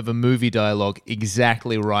 50% of a movie dialogue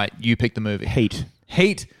exactly right. You pick the movie. Heat.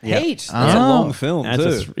 Heat. That's a Oh. long film,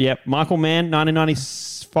 That's too. yep. Michael Mann,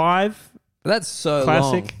 1995. That's so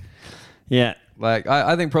Classic. long. Yeah. Like,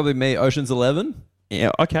 I think probably me, Ocean's 11.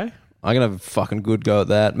 Yeah. Okay. I'm going to have a fucking good go at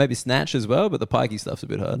that. Maybe Snatch as well, but the pikey stuff's a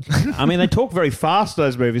bit hard. I mean, they talk very fast,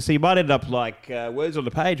 those movies, so you might end up like words on the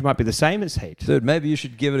page might be the same as Heat. Dude, maybe you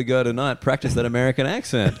should give it a go tonight. Practice that American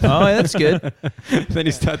accent. Oh, that's good. Then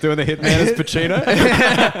you start doing the hitman as Pacino.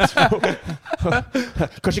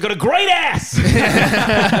 Because you got a great ass!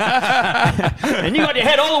 And you got your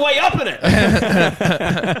head all the way up in it.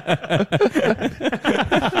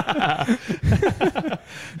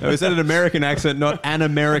 No, is that an American accent, not an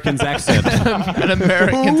American's accent? An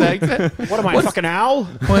American's accent. What am I, a fucking owl?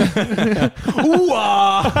 I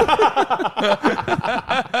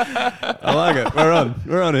like it. We're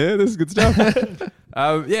on here. This is good stuff.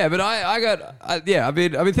 Yeah, but I've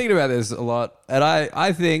been thinking about this a lot, and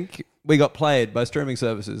I think we got played by streaming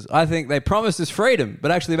services. I think they promised us freedom, but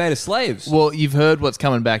actually made us slaves. Well, you've heard what's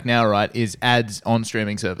coming back now, right? Is ads on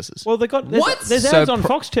streaming services. Well, there's So ads on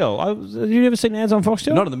Foxtel. Have you ever seen ads on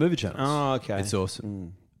Foxtel? Not on the movie channels. Oh, okay. It's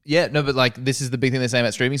awesome. Yeah, no, but like this is the big thing they're saying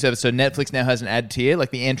about streaming service. So Netflix now has an ad tier, like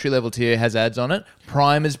the entry level tier has ads on it.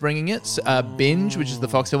 Prime is bringing it. Binge, which is the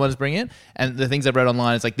Foxtel one, is bringing it. And the things I've read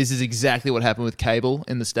online is like this is exactly what happened with cable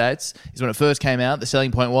in the States. Is when it first came out, the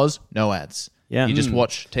selling point was no ads. Yeah. You just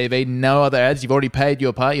watch TV, no other ads. You've already paid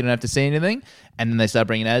your part. You don't have to see anything. And then they start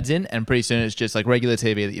bringing ads in, and pretty soon it's just like regular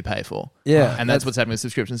TV that you pay for. Yeah. And that's what's happening with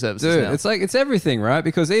subscription services Dude, now. it's like it's everything, right?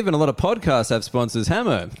 Because even a lot of podcasts have sponsors.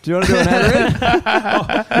 Hammer, do you want to do an ad read?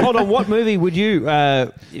 Hold on, what movie would you... No,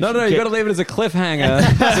 you got to leave it as a cliffhanger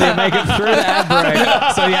so you make it through the ad break.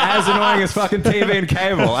 So you're as annoying as fucking TV and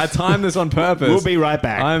cable. I timed this on purpose. We'll be right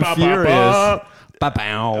back. I'm Ba, ba, furious. ba.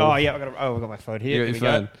 Ba-bow. Oh, yeah, I've got my phone here. You're Here we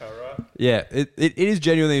fine. go. All right. Yeah, it is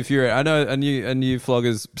genuinely infuriating. I know, and you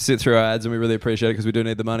floggers sit through our ads, and we really appreciate it because we do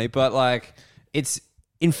need the money. But like, it's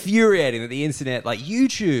infuriating that the internet, like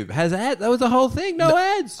YouTube, has ads. That was the whole thing. No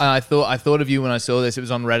ads. I thought of you when I saw this. It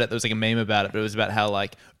was on Reddit. There was like a meme about it, but it was about how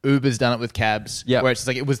like Uber's done it with cabs, Yep. where it's just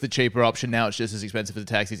like it was the cheaper option. Now it's just as expensive as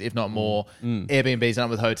the taxis, if not more. Airbnb's done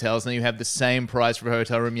it with hotels, and then you have the same price for a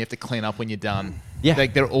hotel room. You have to clean up when you're done. Yeah.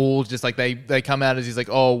 Like they're all just like they come out as these like,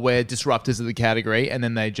 oh, we're disruptors of the category, and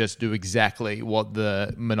then they just do exactly what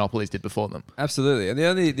the monopolies did before them. Absolutely. And the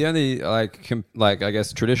only like I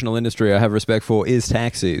guess traditional industry I have respect for is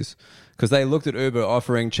taxis. Because they looked at Uber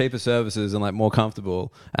offering cheaper services and like more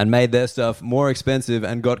comfortable and made their stuff more expensive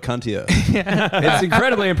and got cuntier. It's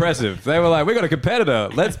incredibly impressive. They were like, we got a competitor.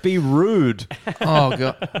 Let's be rude. Oh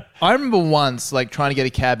god! I remember once like trying to get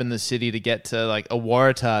a cab in the city to get to like a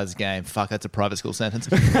Waratahs game. Fuck, that's a private school sentence.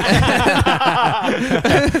 Yeah,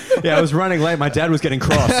 I was running late. My dad was getting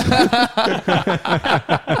cross. And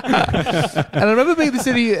I remember being in the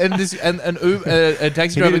city and this and Uber, a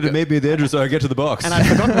taxi He driver needed to meet me at the entrance so I get to the box. And I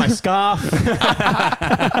forgot my scarf. Boy,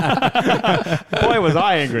 was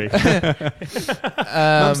I angry.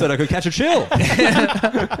 Mum said I could catch a chill.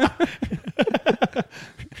 And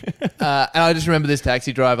I just remember this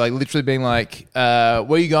taxi driver like literally being like, where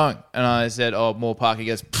are you going? And I said, oh, Moore Park. He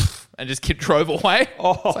goes, pfft, and just drove away.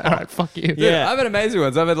 Oh, like, all right, fuck you. Yeah, I've had amazing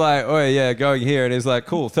ones. I've been like, oh yeah, going here, and he's like,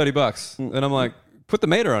 cool, $30. And I'm like, put the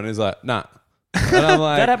meter on. He's like, nah. And I'm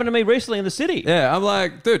like, That happened to me recently in the city. yeah, I'm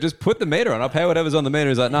like, dude, just put the meter on. I'll pay whatever's on the meter.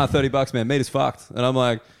 He's like, nah, $30, man. Meter's fucked. And I'm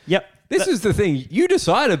like, Yep. this is the thing. You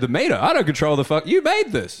decided the meter. I don't control the fuck. You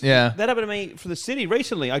made this. Yeah. That happened to me for the city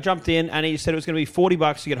recently. I jumped in and he said it was going to be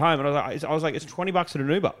 $40 to get home. And I was like, it's $20 at an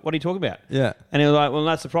Uber. What are you talking about? Yeah. And he was like, well,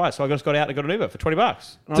 that's the price. So I just got out and got an Uber for $20. And I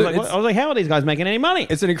was, Dude, like, what? I was like, how are these guys making any money?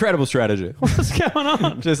 It's an incredible strategy. What's going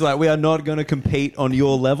on? Just like, we are not going to compete on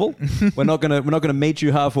your level. We're not going to meet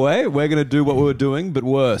you halfway. We're going to do what we were doing, but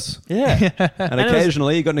worse. Yeah. And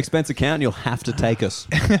occasionally, you got an expense account, and you'll have to take us.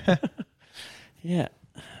 Yeah.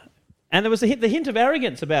 And there was the hint of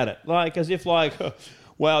arrogance about it, like as if like,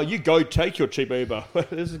 well, you go take your cheap Uber.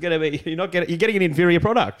 This is going to be you're getting an inferior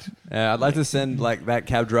product. I'd like to send like that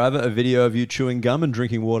cab driver a video of you chewing gum and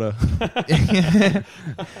drinking water. And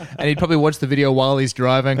he'd probably watch the video while he's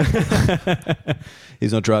driving.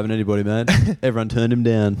 He's not driving anybody, man. Everyone turned him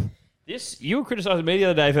down. You were criticising me the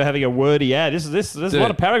other day for having a wordy ad. There's a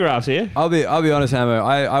lot of paragraphs here. I'll be honest, Hammer.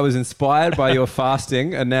 I was inspired by your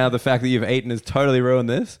fasting, and now the fact that you've eaten has totally ruined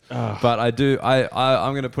this. But I'm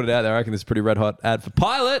going to put it out there. I reckon this is a pretty red hot ad for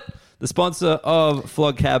Pilot. The sponsor of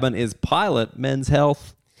Flog Cabin is Pilot Men's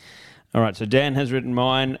Health. All right, so Dan has written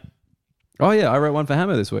mine. Oh yeah, I wrote one for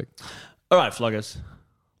Hammer this week. All right, floggers,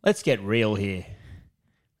 let's get real here.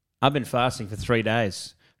 I've been fasting for 3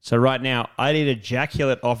 days. So right now, I need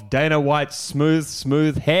ejaculate off Dana White's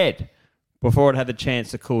smooth head before it had the chance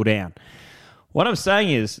to cool down. What I'm saying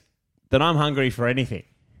is that I'm hungry for anything.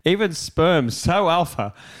 Even sperm so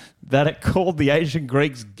alpha that it called the ancient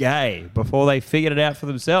Greeks gay before they figured it out for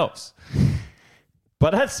themselves.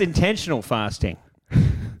 But that's intentional fasting.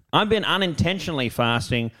 I've been unintentionally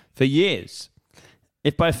fasting for years.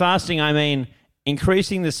 If by fasting I mean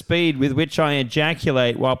increasing the speed with which I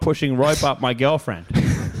ejaculate while pushing rope up my girlfriend.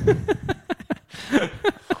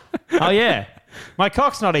 Oh yeah, my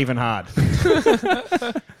cock's not even hard.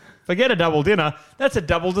 Forget a double dinner, that's a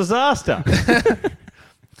double disaster.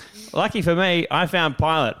 Lucky for me, I found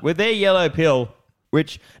Pilot with their yellow pill,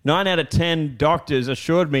 which 9 out of 10 doctors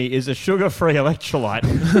assured me is a sugar-free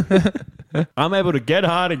electrolyte. I'm able to get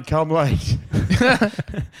hard and come late.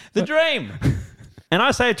 The dream. And I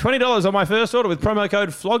save $20 on my first order with promo code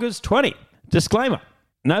FLOGGERS20. Disclaimer.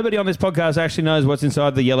 Nobody on this podcast actually knows what's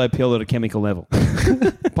inside the yellow pill at a chemical level.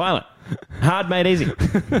 Pilot. Hard made easy.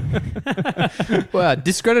 Wow,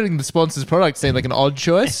 discrediting the sponsor's product seemed like an odd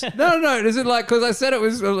choice. No. Is it like, because I said it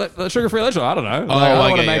was sugar-free electrolyte? I don't know. Oh, I don't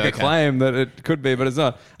want to okay, make a claim that it could be, but it's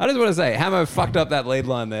not. I just want to say, Hamo fucked up that lead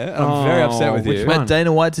line there, and I'm very upset with which you. one? About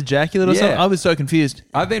Dana White's ejaculate or Yeah. something? I was so confused.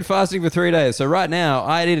 I've been fasting for 3 days, so right now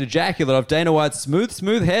I need ejaculate off Dana White's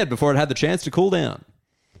smooth head before it had the chance to cool down.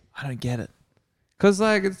 I don't get it. Because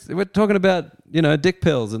we're talking about, dick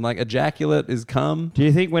pills, and like ejaculate is cum. Do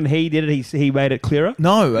you think when he did it, he made it clearer?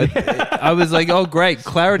 No, I was like, oh great,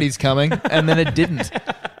 clarity's coming, and then it didn't.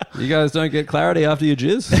 You guys don't get clarity after you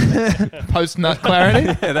jizz? Post nut clarity.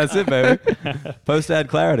 Yeah, that's it, baby. Post-ad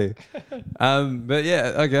clarity. But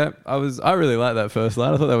yeah, okay. I really liked that first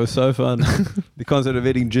line. I thought that was so fun. The concept of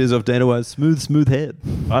eating jizz off Dana White's smooth head.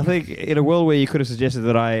 I think in a world where you could have suggested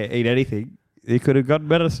that I eat anything, you could have gotten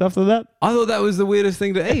better stuff than that. I thought that was the weirdest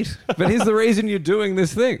thing to eat. But here's the reason you're doing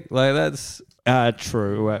this thing. Like, that's...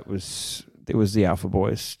 True. It was the Alpha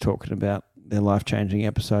Boys talking about their life-changing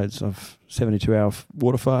episodes of 72-hour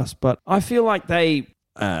water fast. But I feel like they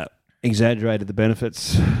exaggerated the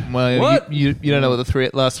benefits. Well, What? you don't know what the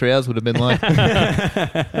last 3 hours would have been like. You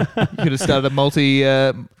could have started a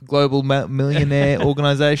multi-global millionaire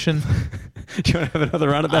organization. Do you want to have another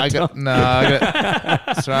run at that?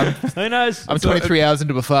 Who knows? I'm 23 hours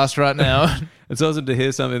into a fast right now. It's awesome to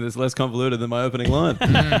hear something that's less convoluted than my opening line.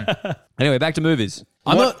 Anyway, back to movies.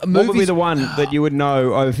 What would be the one that you would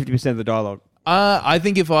know over 50% of the dialogue? I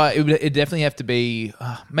think it'd definitely have to be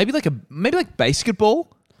maybe like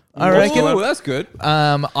basketball. I reckon. Oh, that's good.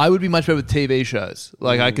 I would be much better with TV shows.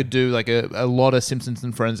 Like I could do like a lot of Simpsons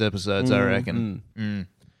and Friends episodes. I reckon.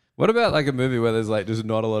 What about like a movie where there's like just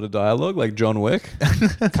not a lot of dialogue, like John Wick?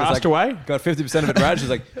 Castaway? Got 50% of it right. She's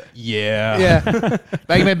like, yeah. Yeah.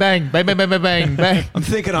 Bang, bang, bang, bang, bang, bang, bang, bang, bang. I'm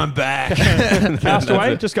thinking I'm back.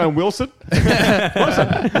 Castaway? Just going Wilson?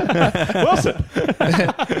 Wilson!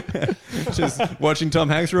 Just watching Tom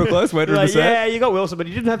Hanks real close, waiting for Like, the set. yeah, you got Wilson, but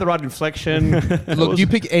you didn't have the right inflection. Look, you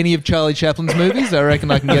pick any of Charlie Chaplin's movies, I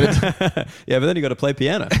reckon I can get it. Yeah, but then you got to play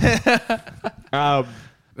piano.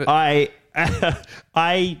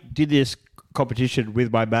 I did this competition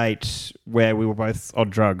with my mates where we were both on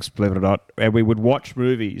drugs, believe it or not, and we would watch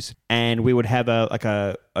movies and we would have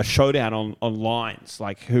a showdown on lines,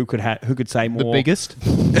 like who could say more. The biggest?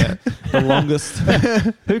 The longest.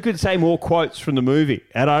 Who could say more quotes from the movie?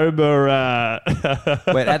 And I remember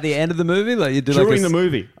Wait, at the end of the movie, like you did during the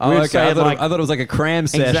movie. Oh, we would okay. say I thought like, it was like a cram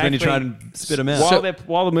session when you try Exactly. and spit them out.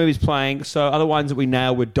 while the movie's playing. So other ones that we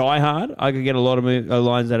nailed were Die Hard. I could get a lot of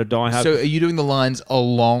lines out of Die Hard. So are you doing the lines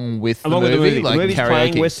along with the Along movie? with the movie, Like the movie's karaoke?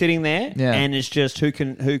 playing, we're sitting there, Yeah. and it's just who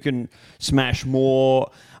can smash more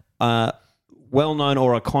well-known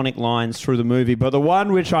or iconic lines through the movie. But the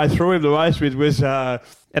one which I threw him the most with was at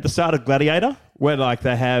the start of Gladiator, where like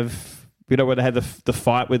they have, where they had the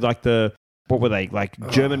fight with like what were they, like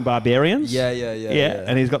German barbarians? Yeah.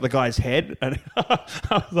 And he's got the guy's head, and I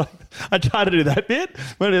was like, I tried to do that bit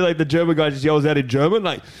when like the German guy just yells out in German,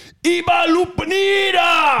 like "Iba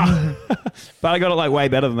Lupanida," but I got it like way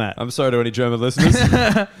better than that. I'm sorry to any German listeners.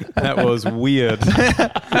 That was weird.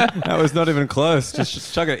 That was not even close.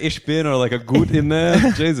 Just chuck a Ich bin or like a gut in there.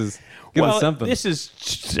 Jesus. Give us something. This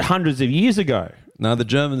is hundreds of years ago. No, the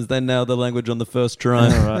Germans, they nailed the language on the first try.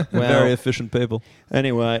 All right. Well- Very efficient people.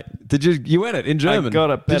 Anyway, Did you win it in German? I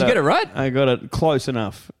got it better. Did you get it right? I got it close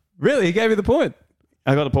enough. Really? He gave you the point.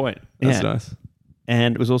 I got the point. That's Yeah. nice.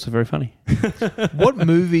 And it was also very funny. What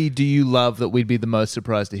movie do you love that we'd be the most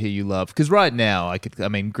surprised to hear you love? Because right now, I'm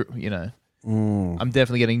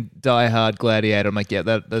definitely getting Die Hard, Gladiator. I'm like, yeah,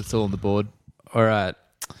 that's all on the board. All right.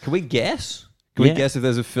 Can we guess? Can we Yeah. guess if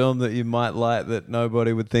there's a film that you might like that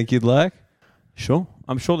nobody would think you'd like? Sure.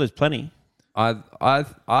 I'm sure there's plenty.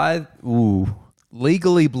 Ooh.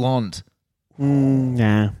 Legally Blonde.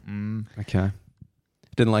 Nah. Okay.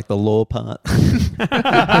 Didn't like the law part.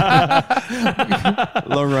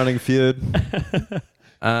 Long running feud.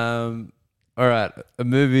 All right. A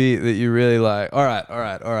movie that you really like. All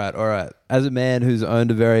right. As a man who's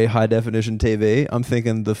owned a very high definition TV, I'm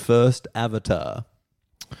thinking the first Avatar.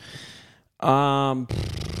 Nah.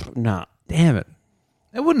 Damn it.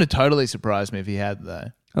 It wouldn't have totally surprised me if he had, though.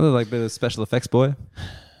 I look like a bit of a special effects boy.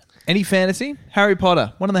 Any fantasy? Harry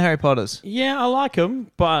Potter. One of the Harry Potters. Yeah, I like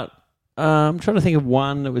them, but I'm trying to think of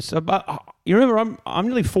one that was. You remember, I'm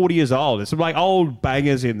nearly 40 years old. There's some like old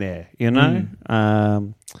bangers in there, you know.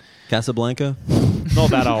 Casablanca. Not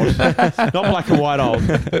that old, not black and white old.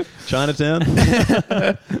 Chinatown.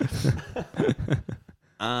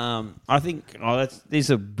 I think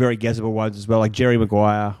these are very guessable ones as well. Like Jerry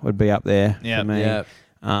Maguire would be up there for me. Yeah.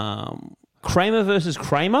 Kramer versus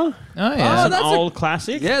Kramer. Oh, yeah. That's an old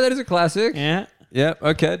classic. Yeah, that is a classic. Yeah. Yep.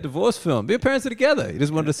 Okay. Divorce film. Your parents are together. You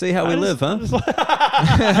just wanted to see how we live,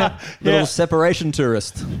 huh? Little separation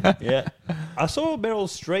tourist. Yeah. I saw Meryl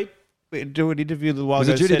Streep do an interview a little while Was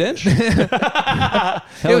ago. it Judi Dench?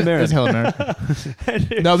 Helen Mirren. Helen Mirren.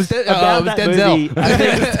 No, it was, About that Denzel. movie. I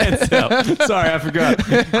think it was Denzel. Sorry, I forgot.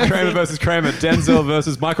 Kramer versus Kramer. Denzel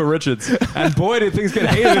versus Michael Richards. And boy, did things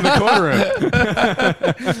get heated in the courtroom.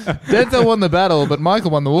 Denzel won the battle, but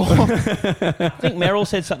Michael won the war. I think Meryl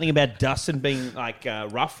said something about Dustin being like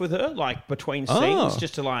rough with her, like between scenes,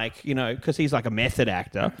 just to like, you know, because he's like a method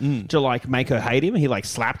actor, to like make her hate him. He like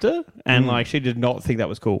slapped her, and like she did not think that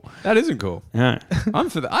was cool. That isn't cool. Yeah. I'm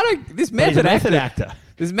for that. I don't. This He's a method method actor. actor.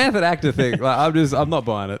 This method actor thing. Like, I'm not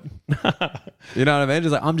buying it. You know what I mean?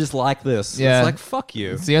 Just like I'm just like this. Yeah. It's like fuck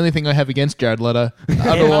you. It's the only thing I have against Jared Leto.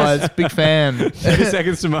 Otherwise, big fan. 30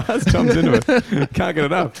 seconds to Mars. Tom's into it. Can't get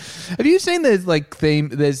enough. Have you seen there's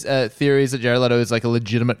theories that Jared Leto is like a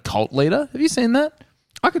legitimate cult leader? Have you seen that?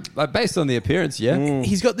 I could, like, based on the appearance, yeah.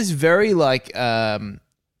 He's got this very like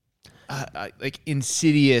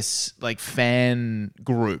insidious like fan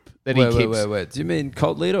group that he keeps. Wait. Do you mean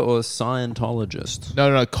cult leader or Scientologist?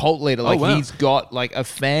 No, cult leader. Like wow. he's got like a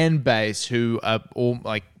fan base who are all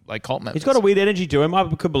like cult members. He's got a weird energy to him. I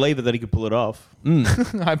could believe it that he could pull it off.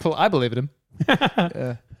 I believe in him.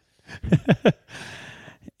 Yeah.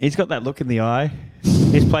 He's got that look in the eye.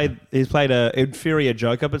 He's played a inferior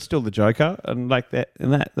Joker, but still the Joker, and like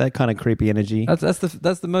that kind of creepy energy. That's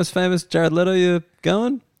the most famous Jared Leto you're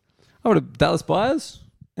going? I would have Dallas Buyers.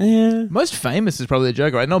 Yeah. Most famous is probably the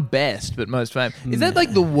Joker, right? Not best, but most famous. Is that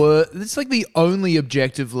like the worst? It's like the only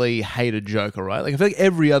objectively hated Joker, right? Like I feel like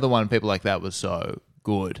every other one, people like that was so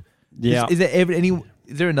good. Yeah. Is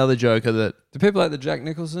there another Joker that? Do people like the Jack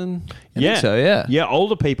Nicholson? I think so, yeah. Yeah,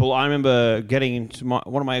 older people. I remember getting into one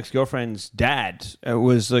of my ex-girlfriend's dad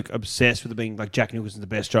was like obsessed with it being like Jack Nicholson's the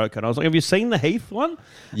best Joker. And I was like, have you seen the Heath one?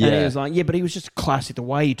 Yeah. And he was like, yeah, but he was just classic. The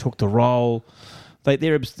way he took the role. Like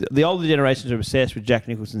the older generations are obsessed with Jack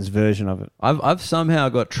Nicholson's version of it. I've somehow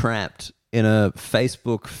got trapped in a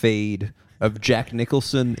Facebook feed of Jack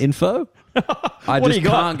Nicholson info. I What do just you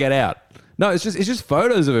got? can't get out. No, it's just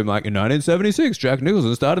photos of him. Like in 1976, Jack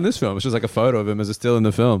Nicholson starred in this film. It's just like a photo of him as it's still in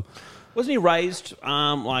the film. Wasn't he raised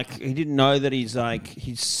like he didn't know that he's like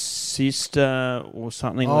his sister or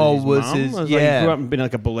something? Oh, with his was mum? his- Like yeah. he grew up and been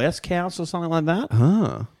like a burlesque house or something like that.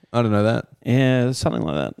 Huh. I don't know that. Yeah, something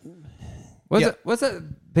like that. What's that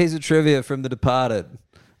piece of trivia from The Departed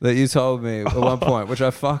that you told me at one point, which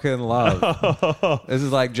I fucking love? This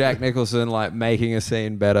is like Jack Nicholson like making a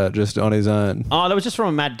scene better just on his own. Oh, that was just from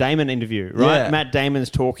a Matt Damon interview, right? Yeah. Matt Damon's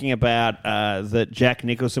talking about that Jack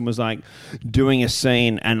Nicholson was like doing a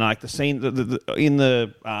scene, and like the scene in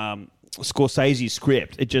the Scorsese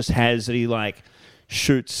script, it just has that he like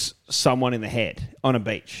shoots someone in the head on a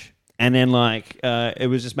beach, and then like it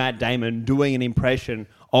was just Matt Damon doing an impression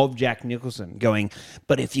of Jack Nicholson, going,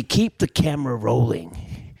 "But if you keep the camera rolling,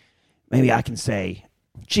 maybe I can say,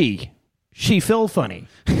 gee, she fell funny."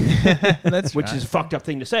 That's Which is a fucked up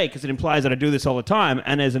thing to say because it implies that I do this all the time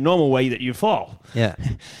and there's a normal way that you fall. Yeah.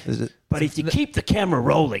 But if you keep the camera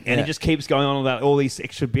rolling, and it just keeps going on about all these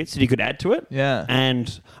extra bits that you could add to it. Yeah.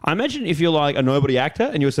 And I imagine if you're like a nobody actor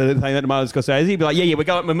and you're saying that to Martin Scorsese, you'd be like, yeah,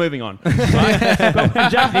 we're moving on. Right? But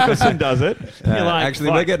when Jack Nicholson does it, you're like, Actually,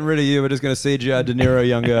 fuck. we're getting rid of you. We're just going to CGI De Niro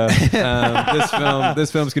younger.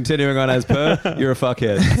 This film's continuing on as per. You're a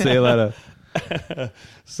fuckhead. See you later.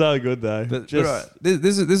 So good though. But right,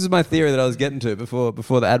 this is my theory that I was getting to before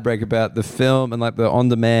the ad break about the film and like the on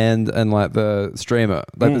demand and like the streamer,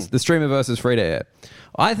 like the streamer versus free to air.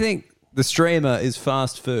 I think the streamer is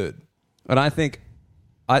fast food, and I think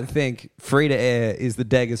free to air is the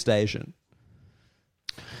degustation.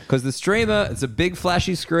 Because the streamer, it's a big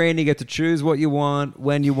flashy screen. You get to choose what you want,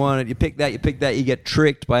 when you want it. You pick that, you get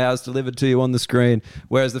tricked by how it's delivered to you on the screen.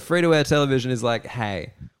 Whereas the free-to-air television is like,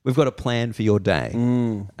 hey, we've got a plan for your day.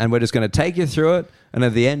 And we're just going to take you through it. And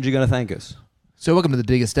at the end, you're going to thank us. So welcome to the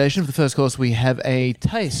degustation. For the first course, we have a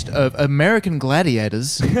taste of American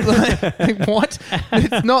Gladiators. Like, what?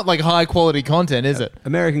 It's not like high quality content, is it?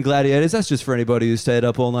 American Gladiators, that's just for anybody who stayed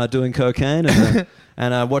up all night doing cocaine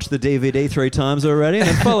and watched the DVD 3 times already. And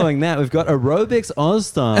then following that, we've got Aerobics Oz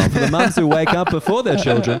Style for the mums who wake up before their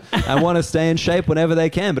children and want to stay in shape whenever they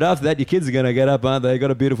can. But after that, your kids are going to get up, aren't they? Got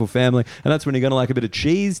a beautiful family. And that's when you're going to like a bit of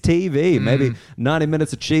cheese TV. Maybe 90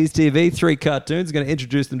 minutes of cheese TV, 3 cartoons. Going to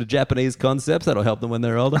introduce them to Japanese concepts. That'll help them when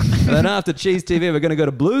they're older. And then after Cheese TV, we're going to go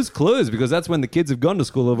to Blue's Clues because that's when the kids who've gone to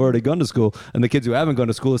school have already gone to school and the kids who haven't gone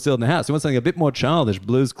to school are still in the house. You want something a bit more childish,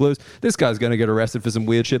 Blue's Clues. This guy's going to get arrested for some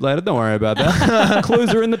weird shit later. Don't worry about that.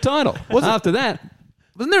 Clues are in the title. After that...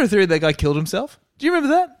 Wasn't there a theory that guy killed himself? Do you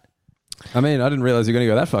remember that? I mean, I didn't realize you were going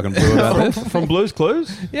to go that fucking blue about this. From Blue's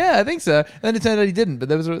Clues? Yeah, I think so. And then it turned out he didn't, but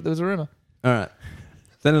there was a rumor. All right.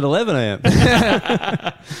 Then at 11 a.m.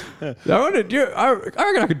 I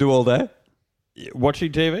reckon I could do all day.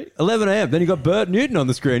 Watching TV? 11 a.m. Then you got Bert Newton on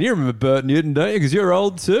the screen. You remember Bert Newton, don't you? Because you're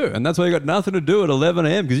old too. And that's why you got nothing to do at 11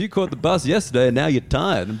 a.m. because you caught the bus yesterday and now you're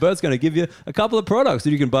tired. And Bert's going to give you a couple of products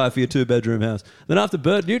that you can buy for your 2-bedroom house. Then after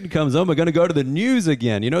Bert Newton comes on, we're going to go to the news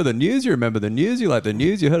again. You know the news? You remember the news? You like the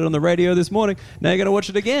news? You heard it on the radio this morning. Now you're going to watch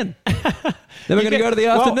it again. Then we're going to go to the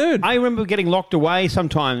afternoon. I remember getting locked away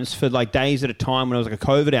sometimes for like days at a time when it was like a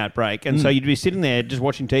COVID outbreak. And so you'd be sitting there just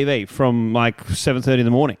watching TV from like 7:30 in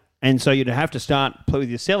the morning. And so you'd have to start with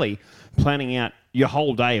your celly planning out your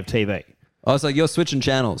whole day of TV. Oh, it's like you're switching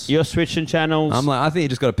channels. You're switching channels. I'm like, I think you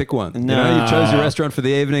just got to pick one. No. You chose your restaurant for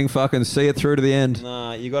the evening, fucking see it through to the end.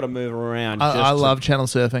 Nah, you got to move around. I love channel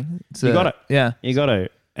surfing. You got it. Yeah. You got to.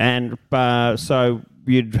 And so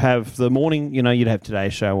you'd have the morning, you'd have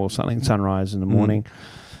Today's Show or something, Sunrise in the morning.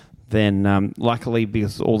 Then luckily,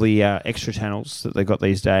 because all the extra channels that they got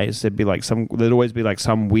these days, there'd always be like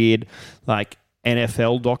some weird like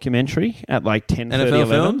NFL documentary at like 10:30, NFL 11.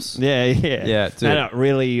 films? Yeah.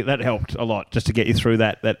 Dude. That helped a lot just to get you through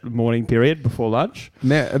that morning period before lunch.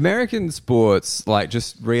 American sports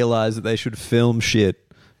just realize that they should film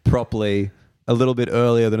shit properly a little bit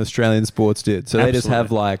earlier than Australian sports did. So they just have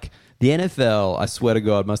the NFL, I swear to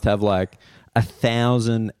God, must have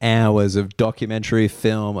 1,000 hours of documentary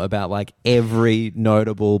film about every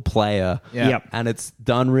notable player. Yeah. Yep. And it's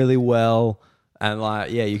done really well. And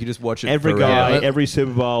you can just watch it. Every forever. guy, every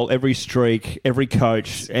Super Bowl, every streak, every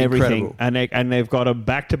coach, everything, incredible. and they've got them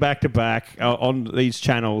back to back to back on these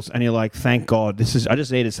channels, and you're like, thank God, I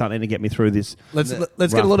just needed something to get me through this. Let's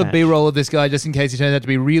get a lot of B-roll of this guy just in case he turns out to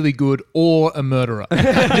be really good or a murderer.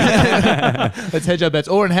 Let's hedge our bets.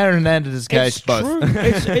 Or in Harry Hernandez's case, It's both. true.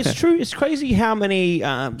 It's true. It's crazy how many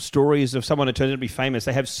stories of someone who turns out to be famous.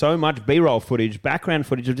 They have so much B-roll footage, background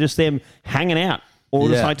footage of just them hanging out. Or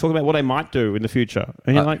just talking about what they might do in the future.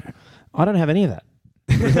 And you're like, I don't have any of that.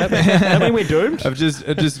 Does that mean we're doomed? Of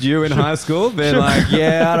just you in high school being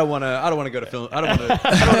I don't want to go to film. I don't want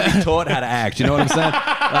to be taught how to act. You know what I'm saying?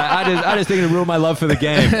 I just think to ruin my love for the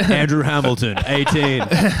game. Andrew Hamilton, 18,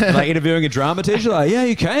 interviewing a drama teacher.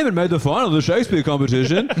 You came and made the final of the Shakespeare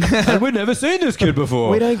competition, and we'd never seen this kid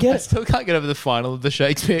before. We don't get I it. still can't get over the final of the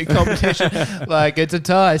Shakespeare competition. It's a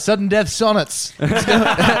tie. Sudden death sonnets.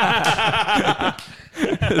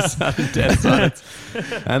 Sudden death sonnets.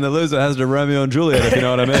 And the loser has to Romeo and Juliet, if you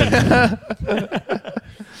know what I mean.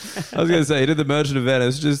 I was going to say, he did The Merchant of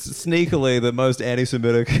Venice, just sneakily the most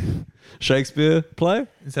anti-Semitic Shakespeare play.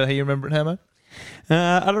 Is that how you remember it, Hammer?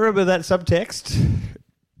 I don't remember that subtext.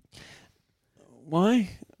 Why?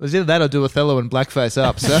 It was either that or do Othello and blackface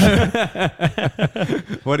up. So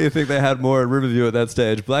What do you think they had more at Riverview at that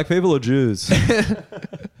stage? Black people or Jews?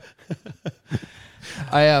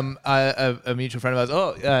 a mutual friend of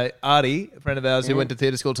ours, Artie, a friend of ours who went to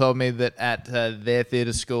theatre school, told me that at their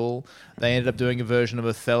theatre school they ended up doing a version of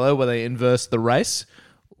Othello where they inversed the race,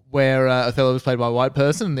 where Othello was played by a white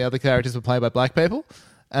person and the other characters were played by black people.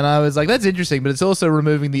 And I was like, that's interesting, but it's also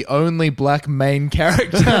removing the only black main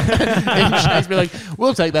character in Shakespeare.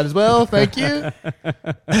 We'll take that as well, thank you.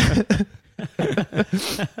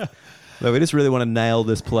 No, we just really want to nail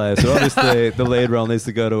this play. So obviously the lead role needs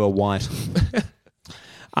to go to a white.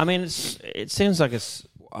 I mean, it seems like it's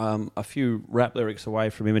a few rap lyrics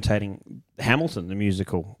away from imitating Hamilton, the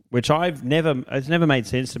musical, which it's never made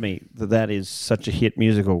sense to me that is such a hit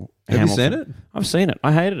musical. Have Hamilton. you seen it? I've seen it.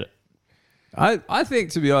 I hated it. I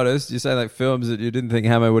think, to be honest, you say films that you didn't think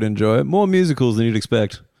Hammer would enjoy, more musicals than you'd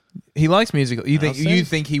expect. He likes musical. You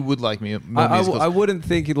think he would like more musicals? I wouldn't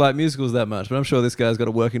think he'd like musicals that much, but I'm sure this guy's got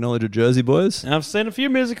a working knowledge of Jersey Boys. I've seen a few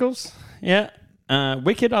musicals. Yeah.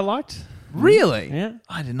 Wicked I liked. Really? Yeah.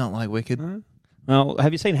 I did not like Wicked. Well,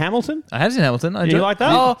 have you seen Hamilton? I have seen Hamilton. You like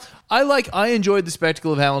that? Oh, I enjoyed the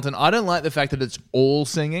spectacle of Hamilton. I don't like the fact that it's all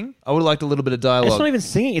singing. I would have liked a little bit of dialogue. It's not even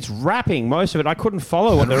singing, it's rapping, most of it. I couldn't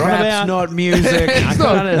follow what they're on about. Rap's not music. I can't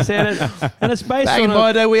understand it. And it's based Back on in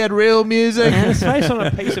my day, we had real music. and it's based on a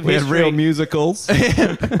piece of We had history. real musicals.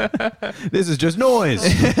 This is just noise.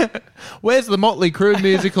 Where's the Motley Crue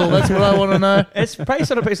musical? That's what I want to know. It's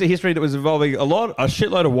based on a piece of history that was involving a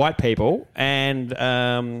shitload of white people,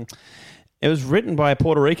 and it was written by a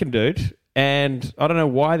Puerto Rican dude, and I don't know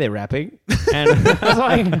why they're rapping. And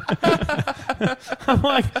I was I'm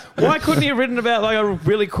like, why couldn't he have written about like a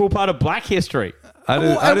really cool part of Black history?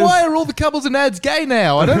 Why are all the couples in ads gay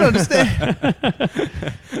now? I don't understand.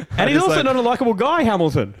 And he's also not a likable guy,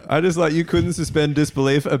 Hamilton. I just like you couldn't suspend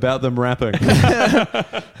disbelief about them rapping.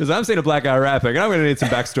 Because I'm seeing a black guy rapping, and I'm going to need some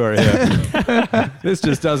backstory here. This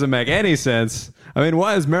just doesn't make any sense. I mean,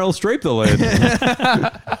 why is Meryl Streep the lead?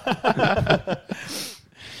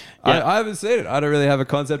 I haven't seen it. I don't really have a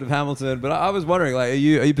concept of Hamilton, but I was wondering, like, are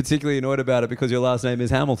you particularly annoyed about it because your last name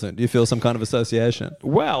is Hamilton? Do you feel some kind of association?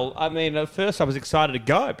 Well, I mean, at first I was excited to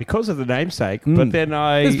go because of the namesake, but then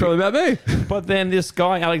It's probably about me. But then this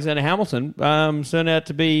guy, Alexander Hamilton, turned out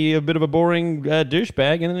to be a bit of a boring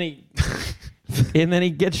douchebag, and then he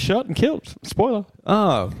gets shot and killed. Spoiler.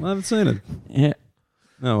 Oh, I haven't seen it. Yeah.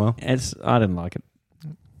 Oh, well. I didn't like it.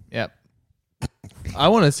 Yep. I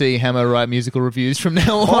want to see Hammer write musical reviews from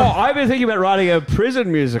now on. Oh, I've been thinking about writing a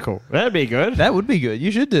prison musical. That'd be good. That would be good.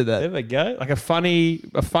 You should do There that. we go. Like a funny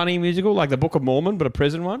musical, like the Book of Mormon, but a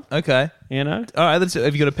prison one. Okay. You know? All right.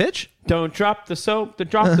 Have you got a pitch? Don't drop the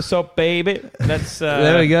soap, baby. That's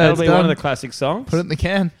There we go. That'll It's be done. one of the classic songs. Put it in the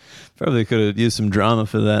can. Probably could have used some drama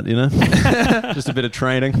for that, you know? Just a bit of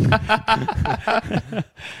training.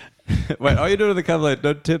 Wait, are you doing the cover like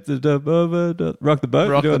don't tip the dub over, don't rock the boat?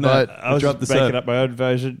 Rock You're doing the boat. that? I was Drop the just making soap. up my own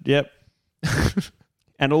version. Yep.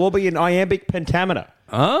 And it'll all be in iambic pentameter.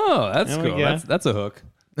 Oh, that's There we cool. go. That's a hook.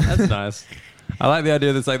 That's nice. I like the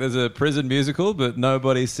idea that it's like there's a prison musical, but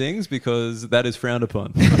nobody sings because that is frowned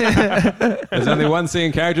upon. There's only one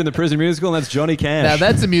singing character in the prison musical, and that's Johnny Cash. Now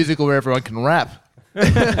that's a musical where everyone can rap.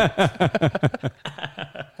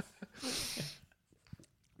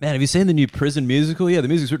 Man, have you seen the new prison musical? Yeah, the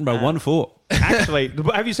music's written by 1-4. Actually,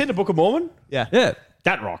 have you seen the Book of Mormon? Yeah.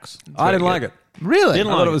 That rocks. I didn't like it. Really? Didn't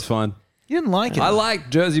I like thought it. it was fun. You didn't like it? I like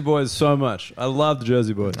Jersey Boys so much. I love the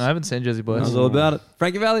Jersey Boys. I haven't seen Jersey I Boys. was all about it.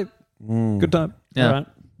 Frankie Valli, good time. Yeah. All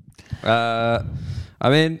right. I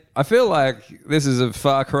mean, I feel like this is a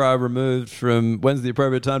far cry removed from when's the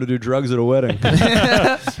appropriate time to do drugs at a wedding. So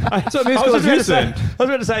I musical was have you about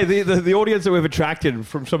seen? to say the audience that we've attracted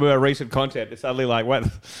from some of our recent content is suddenly like, what?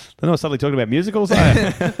 They're not suddenly talking about musicals?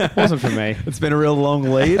 Wasn't for me. It's been a real long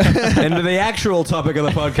lead into the actual topic of the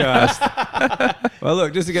podcast. Well,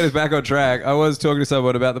 look, just to get us back on track, I was talking to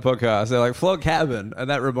someone about the podcast. They're like, Flog Cabin, and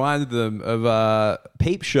that reminded them of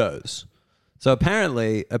peep shows. So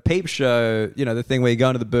apparently, a peep show, you know, the thing where you go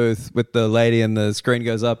into the booth with the lady and the screen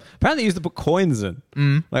goes up, apparently they used to put coins in.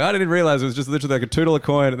 Like, I didn't realize it was just literally like a $2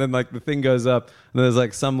 coin, and then like the thing goes up, and there's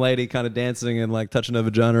like some lady kind of dancing and like touching her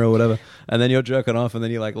vagina or whatever, and then you're jerking off, and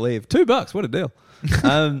then you like leave. $2, what a deal.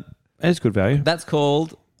 That's good value. That's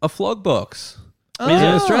called a flog box. In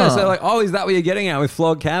Australia, so like, is that what you're getting at with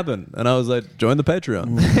Flog Cabin? And I was like, join the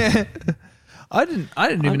Patreon. I didn't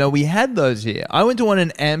even know we had those here. I went to one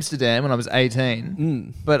in Amsterdam when I was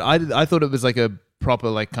 18, but I thought it was like a proper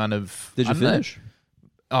like kind of. Did you I don't know. finish?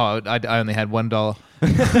 Oh, I only had $1.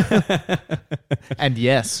 And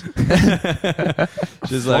yes,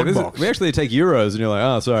 She's like, we actually take euros, and you're like,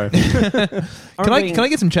 oh, sorry. can I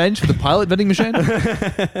get some change for the pilot vending machine?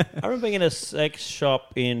 I remember being in a sex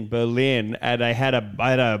shop in Berlin, and I had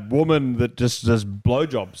a woman that just does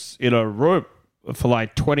blowjobs in a room for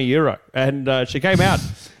like €20, and she came out.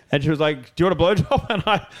 And she was like, do you want a blowjob? And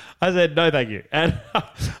I said, no, thank you. And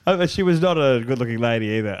she was not a good-looking lady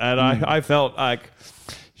either. And I felt like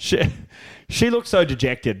she looked so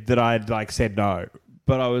dejected that I'd like said no.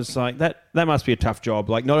 But I was like, that must be a tough job.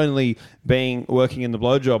 Like not only working in the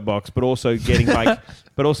blowjob box, but also getting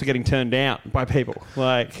getting turned down by people.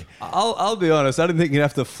 Like I'll be honest, I didn't think you'd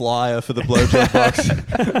have to flyer for the blowjob box.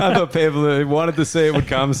 I thought people who wanted to see it would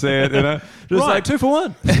come see it, you know? Just like 2 for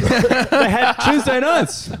 1. they had Tuesday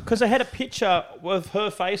nights. because they had a picture with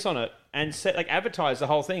her face on it and advertised the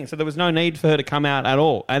whole thing. So there was no need for her to come out at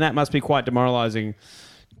all. And that must be quite demoralizing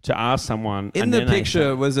to ask someone. In and the then they picture,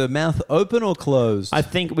 say- was her mouth open or closed? I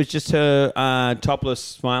think it was just her topless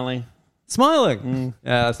smiling. Smiling.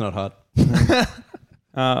 Yeah, that's not hot.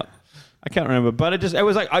 I can't remember, but it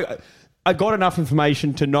was like I got enough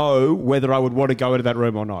information to know whether I would want to go into that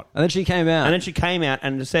room or not. And then she came out. And then she came out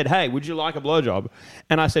and said, "Hey, would you like a blowjob?"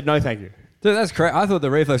 And I said, "No, thank you." Dude, that's crazy. I thought the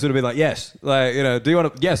reflex would have been like, yes. Like, you know, do you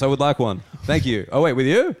want to? Yes, I would like one. Thank you. Oh, wait, with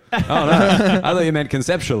you? Oh, no. I thought you meant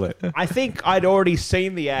conceptually. I think I'd already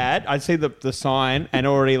seen the ad. I'd seen the sign and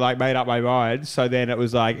already like made up my mind. So then it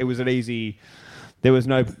was like, it was an easy, there was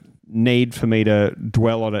no need for me to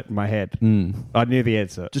dwell on it in my head. I knew the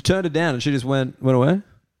answer. Just turned it down and she just went away?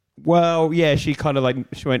 Well, yeah, she kind of like,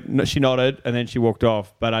 she nodded and then she walked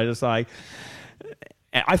off. But I just like,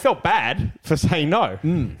 I felt bad for saying no.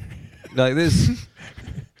 like this.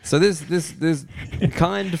 So this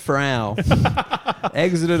kind Frau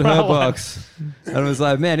exited her box and was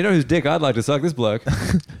like, man, you know whose dick I'd like to suck? This bloke.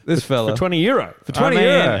 This fella. For €20. For 20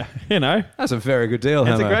 euro. You know. That's a very good deal,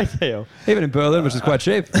 It's a Hamo. great deal. Even in Berlin, which is quite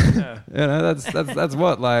cheap. You know, that's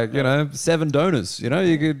what, like, you know, 7 donors. You know,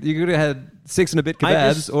 you could have had 6 and a bit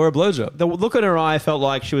kebabs or a blowjob. The look in her eye felt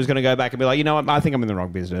like she was going to go back and be like, you know what, I think I'm in the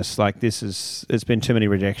wrong business. Like, it's been too many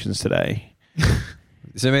rejections today.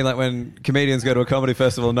 So I mean, like when comedians go to a comedy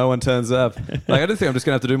festival, no one turns up. Like, I just think I'm just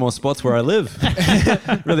going to have to do more spots where I live.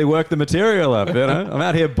 Really work the material up, you know? I'm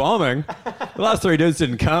out here bombing. The last 3 dudes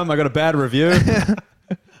didn't come. I got a bad review.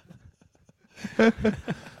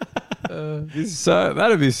 So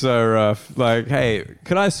that'd be so rough. Like, hey,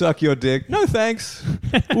 can I suck your dick? No, thanks.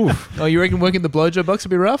 Oof. Oh, you reckon working the blowjob box would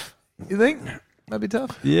be rough? You think? That'd be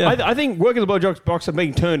tough. Yeah. I think working the blowjob box and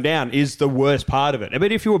being turned down is the worst part of it. I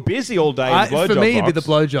mean, if you were busy all day in the blowjob for me, box, it'd be the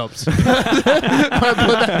blowjobs. put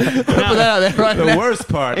that out there right The now. worst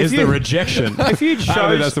part is the rejection. If you I think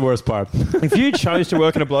chose, that's the worst part. if you chose to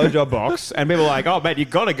work in a blowjob box and people were like, oh, man, you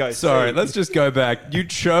got to go. Sorry, see. let's just go back. You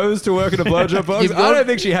chose to work in a blowjob box? You've I got- don't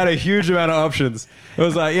think she had a huge amount of options. It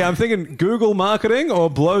was like, yeah, I'm thinking Google marketing or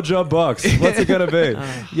blowjob box. What's it going to be?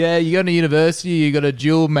 Yeah, you go to university, you got a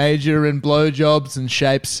dual major in blowjobs and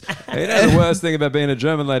shapes. You know the worst thing about being a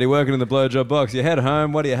German lady working in the blowjob box? You head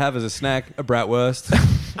home, what do you have as a snack? A bratwurst.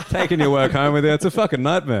 Taking your work home with you. It's a fucking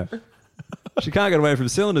nightmare. She can't get away from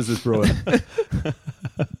cylinders, this broad. But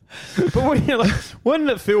wouldn't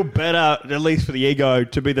it feel better, at least for the ego,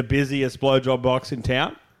 to be the busiest blowjob box in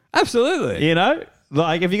town? Absolutely. You know?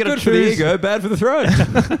 Like, if you're going Good to for the choose... ego, bad for the throat.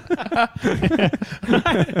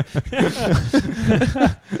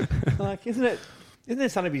 Like, isn't it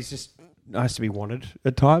something that's just nice to be wanted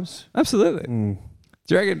at times? Absolutely. Do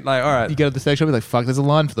you reckon, like, all right, You go to the sex shop, you're like, fuck, there's a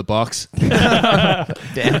line for the box. Damn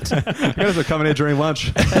it. you guys are coming here during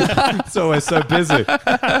lunch. It's always so busy.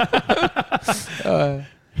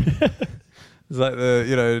 It's like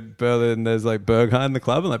Berlin, there's like Berghain, the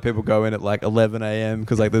club, and like people go in at like 11 a.m.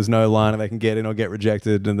 because like there's no line and they can get in or get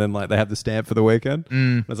rejected, and then like they have the stamp for the weekend.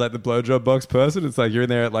 It's like the blowjob box person. It's like you're in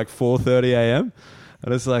there at like 4:30 a.m.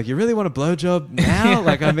 and it's like, you really want a blowjob now?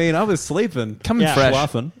 Like, I mean, I was sleeping, Coming fresh.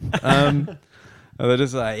 schlafen. And they're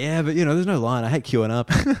just like, yeah, but you know, there's no line. I hate queuing up.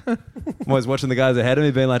 I'm always watching the guys ahead of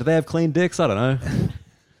me being like, do they have clean dicks? I don't know.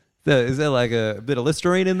 Is there like a bit of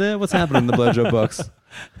Listerine in there? What's happening in the blowjob box?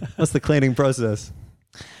 What's the cleaning process?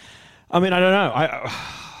 I mean, I don't know.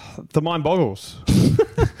 The mind boggles.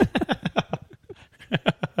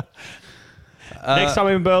 Next time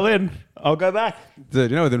I'm in Berlin, I'll go back.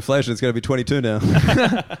 Dude, you know with inflation, it's going to be 22 now.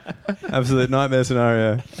 Absolute nightmare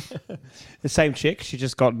scenario. The same chick, she's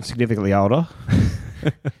just gotten significantly older.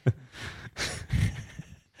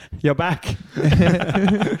 You're back.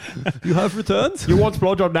 You have returns? You want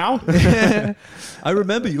blowjob now? I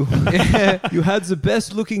remember you. You had the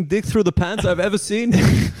best looking dick through the pants I've ever seen,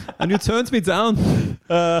 and you turned me down.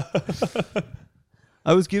 I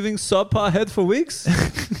was giving subpar head for weeks.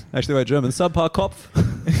 Actually, wait, German. Subpar Kopf.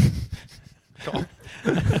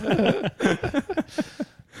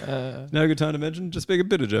 No good time to mention. Just speak a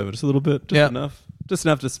bit of German, just a little bit, just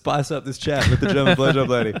enough to spice up this chat with the German blowjob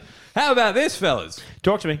lady. How about this, fellas?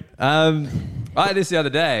 Talk to me. I had this the other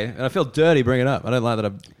day, and I feel dirty bringing it up. I don't like that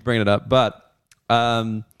I'm bringing it up, but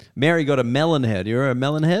Mary got a melon head. You remember a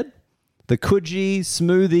melon head? The Coogee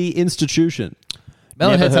Smoothie Institution.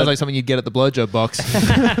 Melon Never head sounds heard- like something you'd get at the blowjob box.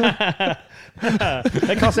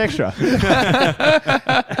 That costs extra.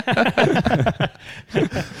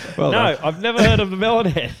 Well No, done. I've never heard of the melon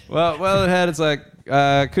head. Well, it had, it's like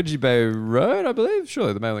Coogee Bay Road, I believe.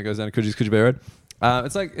 Surely the main line goes down to Coogee Bay Road.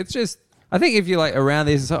 It's just, I think if you're like around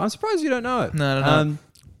these, I'm surprised you don't know it. No, I don't know.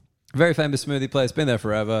 Very famous smoothie place, been there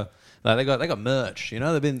forever. Like they got merch, you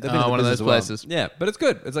know. They've been in the one of business those a while. places. Yeah, but it's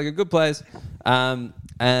good. It's like a good place. And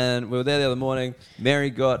we were there the other morning. Mary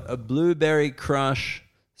got a blueberry crush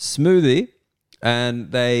smoothie,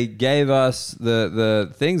 and they gave us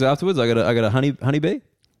the things afterwards. I got a honeybee.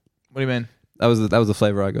 What do you mean? That was the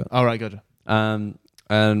flavor I got. All right, gotcha. And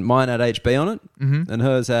mine had HB on it, and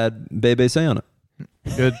hers had BBC on it.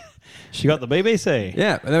 Good. She got the BBC.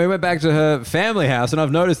 Yeah, and then we went back to her family house, and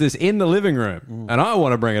I've noticed this in the living room, and I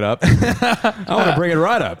want to bring it up. I want to bring it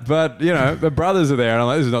right up, but you know, the brothers are there, and I'm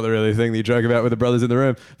like, this is not the really thing that you joke about with the brothers in the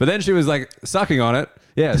room. But then she was like sucking on it.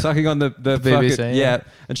 Yeah, sucking on the BBC, fucking, yeah.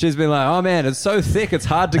 and she's been like, oh man, it's so thick, it's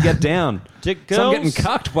hard to get down. Do So I'm getting girls-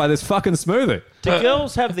 cucked by this fucking smoothie. Do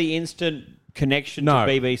girls have the instant connection No,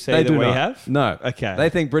 to BBC they that do we not. have? No. Okay. They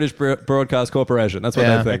think British Broadcast Corporation. That's what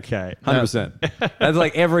Yeah. they think. Okay. 100%. That's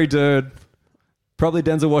like every dude Probably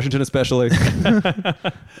Denzel Washington especially. We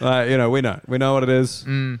know what it is.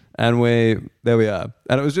 And there we are.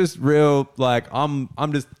 And it was just real, like, I'm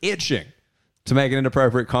just itching to make an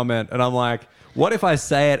inappropriate comment. And I'm like, what if I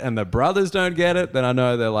say it and the brothers don't get it? Then I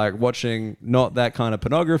know they're like watching not that kind of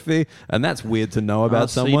pornography, and that's weird to know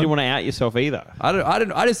about So someone. you didn't want to out yourself either. I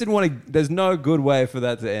just didn't want to. There's no good way for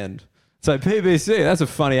that to end. So PBC, that's a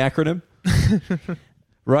funny acronym,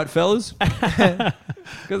 right, fellas?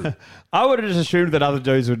 'Cause- I would have just assumed that other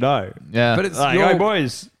dudes would know. Yeah. but it's Like, your hey,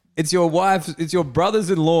 boys. It's your wife. It's your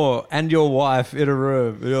brothers-in-law and your wife in a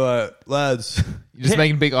room. You're like, lads, You're just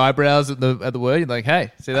making big eyebrows at the word. You're like,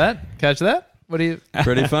 hey, see that? Catch that? What do you?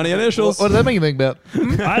 pretty funny initials. What does that make you think about?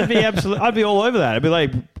 I'd be all over that. I'd be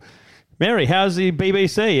like, Mary, how's the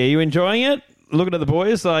BBC? Are you enjoying it? Looking at the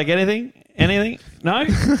boys, like anything? No?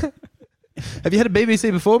 Have you had a BBC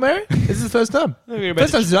before, Mary? This is the first time.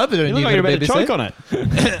 First time since I've been doing You look like you're about to choke on it.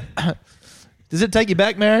 Does it take you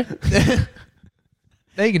back, Mary?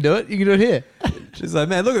 Now you can do it. You can do it here. She's like,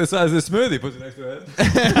 man, look at the size of this smoothie. Puts it next to her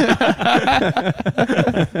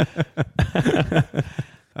head.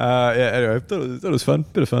 Anyway, thought it was fun.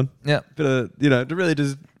 Bit of fun. Yeah. Bit of, to really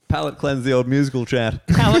just palate cleanse the old musical chat.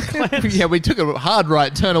 Yeah, we took a hard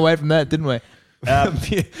right turn away from that, didn't we?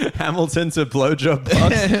 Hamilton to blowjob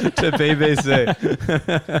box to BBC.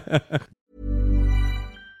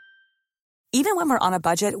 Even when we're on a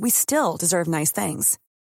budget, we still deserve nice things.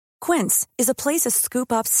 Quince is a place to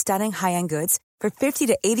scoop up stunning high-end goods for 50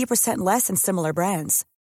 to 80% less than similar brands.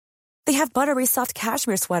 They have buttery soft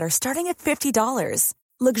cashmere sweaters starting at $50,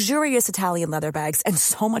 luxurious Italian leather bags, and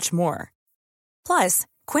so much more. Plus,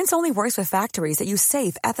 Quince only works with factories that use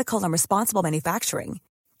safe, ethical, and responsible manufacturing.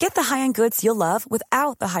 Get the high-end goods you'll love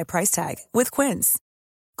without the high price tag with Quince.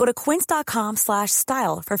 Go to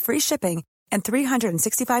quince.com/style for free shipping and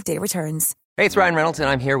 365-day returns. Hey, it's Ryan Reynolds, and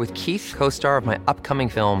I'm here with Keith, co-star of my upcoming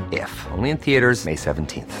film, If, only in theaters May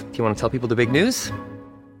 17th. Do you want to tell people the big news?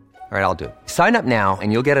 All right, I'll do it. Sign up now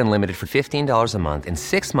and you'll get unlimited for $15 a month and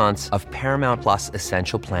 6 months of Paramount Plus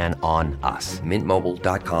Essential Plan on us.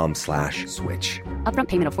 MintMobile.com/switch. Upfront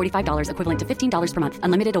payment of $45 equivalent to $15 per month.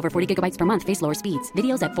 Unlimited over 40 gigabytes per month. Face lower speeds.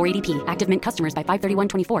 Videos at 480p. Active Mint customers by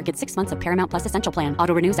 531.24 get 6 months of Paramount Plus Essential Plan.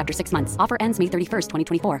 Auto renews after 6 months. Offer ends May 31st,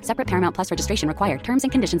 2024. Separate Paramount Plus registration required. Terms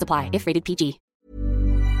and conditions apply if rated PG.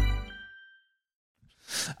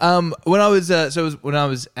 When I was at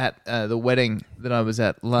the wedding that I was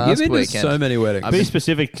at last You've been weekend. to so many weddings. Be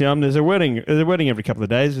specific, Tom. There's a wedding every couple of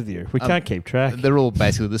days with you. We can't keep track. They're all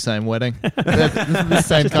basically the same wedding. They're the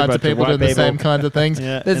same Just a kinds bunch of people of doing white the same people. kinds of things.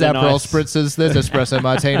 Yeah, There's and they're Aperol nice. spritzers. There's espresso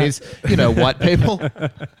martinis. White people.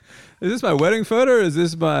 Is this my wedding photo or is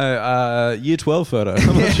this my year 12 photo?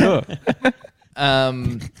 I'm not sure.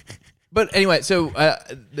 But anyway, so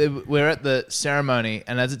we're at the ceremony,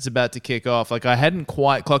 and as it's about to kick off, like I hadn't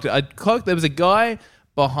quite clocked it. I clocked there was a guy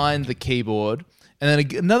behind the keyboard, and then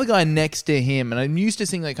another guy next to him. And I'm used to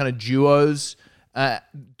seeing like kind of duos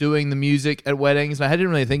doing the music at weddings, and I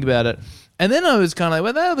didn't really think about it. And then I was kind of like,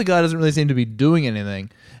 well, that other guy doesn't really seem to be doing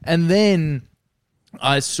anything. And then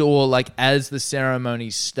I saw like as the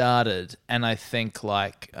ceremony started, and I think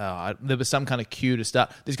like there was some kind of cue to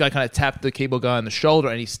start. This guy kind of tapped the keyboard guy on the shoulder,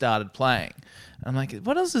 and he started playing. I'm like,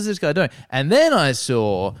 what else is this guy doing? And then I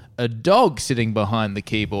saw a dog sitting behind the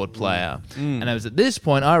keyboard player, and it was at this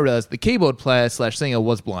point I realized the keyboard player / singer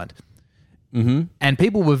was blind, and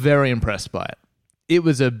people were very impressed by it. It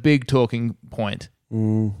was a big talking point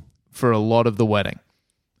for a lot of the wedding.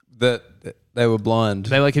 That they were blind.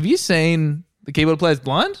 They're like, have you seen the keyboard player's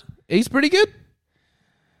blind? He's pretty good.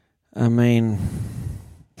 I mean,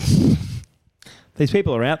 these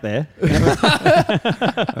people are out there.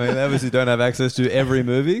 I mean, they obviously don't have access to every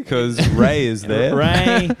movie because Ray is there.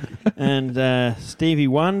 Ray and Stevie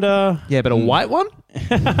Wonder. Yeah, but a white one?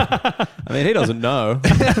 I mean, he doesn't know.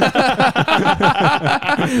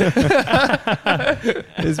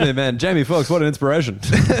 This man, Jamie Foxx, what an inspiration.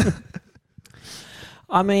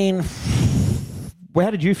 I mean,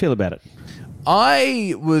 how did you feel about it?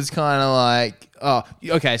 I was kind of like, oh,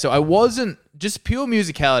 okay, so I wasn't, just pure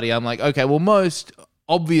musicality, I'm like, okay, well, most,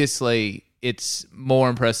 obviously, it's more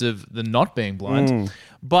impressive than not being blind.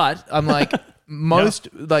 But I'm like, most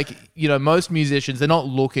musicians, they're not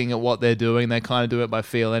looking at what they're doing. They kind of do it by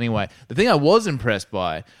feel anyway. The thing I was impressed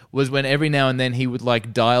by was when every now and then he would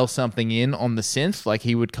like dial something in on the synth. Like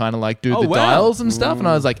he would kind of like do dials and stuff. And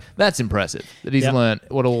I was like, that's impressive that he's learned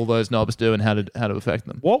what all those knobs do and how to affect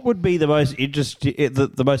them. What would be the most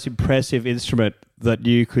the most impressive instrument that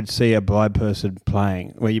you could see a blind person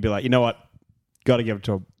playing where you'd be like, you know what? Got to give it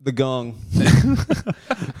to him. The gong.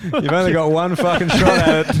 You've only got one fucking shot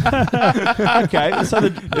at it. Okay, so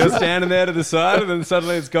You're standing there to the side, and then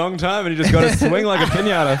suddenly it's gong time, and you just got to swing like a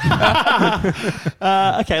pinata.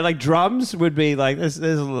 okay, like drums would be like there's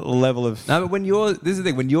a level of No, but this is the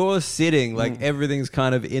thing. When you're sitting, like everything's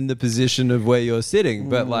kind of in the position of where you're sitting.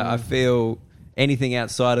 But like I feel anything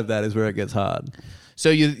outside of that is where it gets hard. So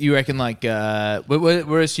you reckon like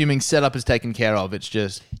we're assuming setup is taken care of. It's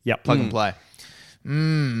just plug and play.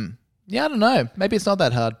 Yeah, I don't know. Maybe it's not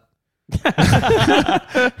that hard. That's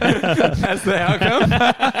the outcome.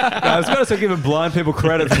 Guys, got to start giving blind people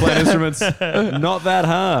credit for playing instruments. Not that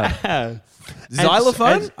hard.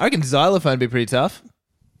 Xylophone? I reckon xylophone would be pretty tough.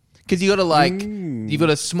 Because you got to you've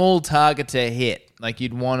got a small target to hit. Like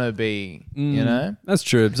you'd want to be, you know? That's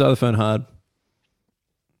true. Xylophone hard.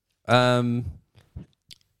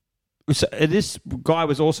 So this guy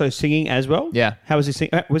was also singing as well? Yeah. How was he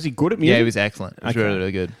singing? Was he good at music? Yeah, he was excellent. It was really,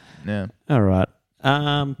 really good. Yeah. All right.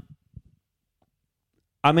 I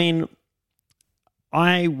mean,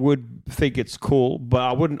 I would think it's cool, but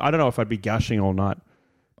I don't know if I'd be gushing all night.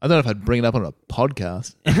 I don't know if I'd bring it up on a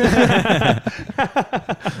podcast.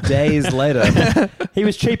 Days later. He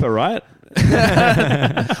was cheaper, right?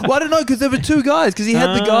 Well, I don't know, because there were two guys. Because he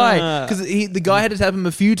had the guy. Because the guy had to tap him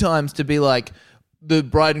a few times to be like, the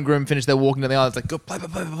bride and groom finished their walking down the aisle. It's like, go play.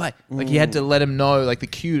 Like he had to let him know like the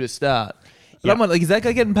cue to start. But I'm like, is that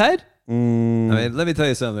guy getting paid? I mean, let me tell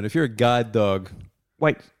you something. If you're a guide dog,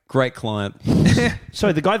 wait, great client.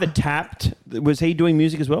 So the guy that tapped, was he doing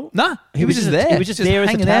music as well? Nah, he was just there. He was just there as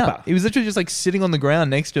a hanging tapper. out. He was literally just like sitting on the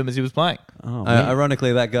ground next to him as he was playing. Oh,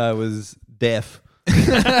 ironically, that guy was deaf. You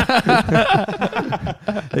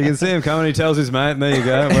can see him coming. He tells his mate, and there you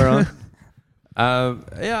go. We're on.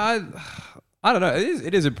 I don't know.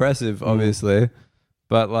 It is impressive, obviously,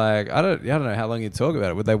 but like I don't know how long you'd talk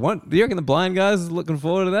about it. Would they want? Do you reckon the blind guy's looking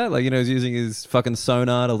forward to that? Like, you know, he's using his fucking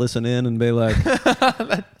sonar to listen in and be like,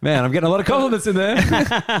 "Man, I'm getting a lot of compliments in there."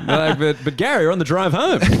 Like, but Gary, you're on the drive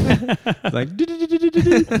home. Like,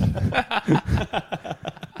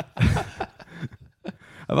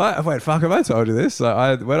 have I told you this? When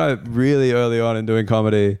I really early on in doing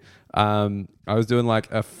comedy. I was doing like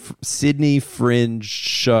a Sydney Fringe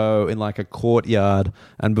show in like a courtyard,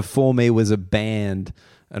 and before me was a band,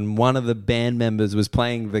 and one of the band members was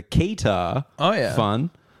playing the guitar. Oh yeah, fun.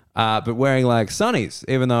 But wearing like sunnies,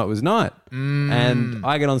 even though it was night. And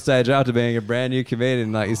I get on stage after being a brand new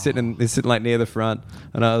comedian. Like he's sitting like near the front,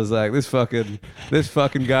 and I was like, this fucking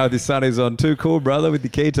guy with his sunnies on, too cool, brother, with the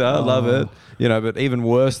guitar. Love it. You know, but even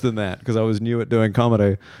worse than that, because I was new at doing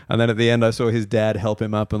comedy. And then at the end, I saw his dad help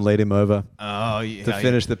him up and lead him over to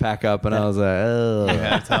finish the pack up. And I was like, oh.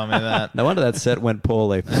 Yeah, tell me that. No wonder that set went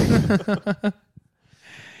poorly.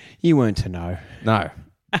 You weren't to know. No.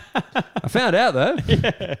 I found out, though.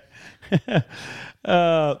 Yeah.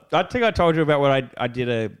 I think I told you about when I did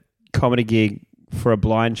a comedy gig for a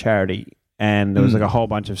blind charity. And there was like a whole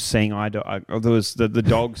bunch of seeing eye dogs. There was the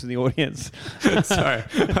dogs in the audience. Sorry,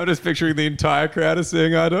 I'm just picturing the entire crowd of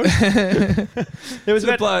seeing eye dogs. It's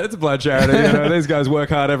a blind charity. You know, these guys work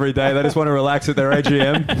hard every day. They just want to relax at their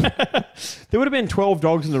AGM. There would have been 12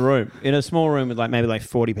 dogs in the room, in a small room with like maybe like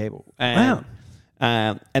 40 people. And, wow.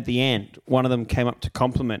 At the end, one of them came up to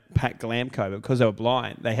compliment Pat Glamco, but because they were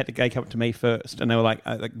blind, they come up to me first, and they were like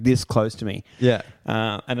this close to me. Yeah.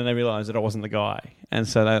 And then they realised that I wasn't the guy, and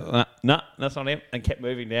so they no, that's not him, and kept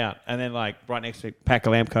moving down. And then like right next to me, Pat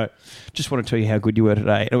Glamco, just want to tell you how good you were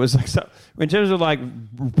today. And it was like, so in terms of like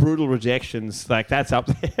brutal rejections, like that's up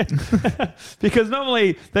there because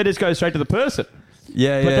normally they just go straight to the person.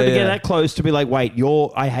 Yeah, but then to get that close to be like, wait,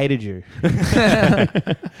 I hated you.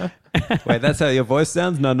 Wait, that's how your voice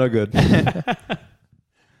sounds? No good.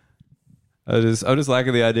 I'm just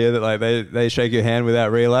liking the idea that like they shake your hand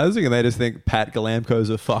without realizing, and they just think Pat Glamco's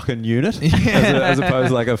a fucking unit, as opposed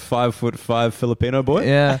to like a 5'5" Filipino boy.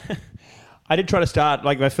 Yeah. I did try to start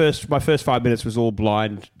like my first 5 minutes was all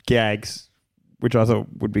blind gags, which I thought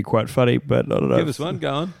would be quite funny, but I don't know. Give us one,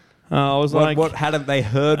 go on. I was what hadn't they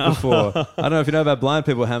heard before? I don't know if you know about blind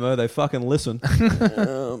people, Hamo. They fucking listen.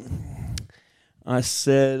 I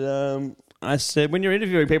said, when you're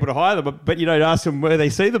interviewing people to hire them, but you don't ask them where they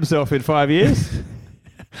see themselves in 5 years.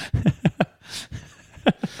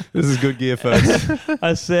 This is good gear, folks.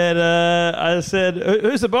 I said,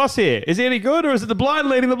 who's the boss here? Is he any good, or is it the blind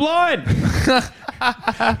leading the blind?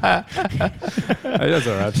 Hey, that's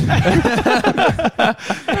all right.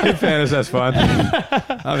 In fairness, that's fine.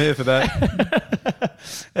 I'm here for that.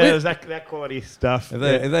 It was that quality stuff. If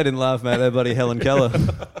they didn't laugh, mate, they're bloody Helen Keller.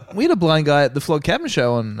 We had a blind guy at the Flog Cabin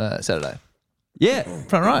show on Saturday. Yeah.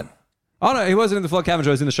 Front right. Oh, no, he wasn't in the Flog Cabin show.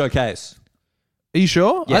 He was in the showcase. Are you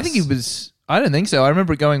sure? I Yes. think he was. I don't think so. I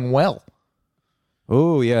remember it going well.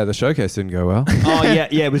 Oh, yeah, the showcase didn't go well. Oh yeah,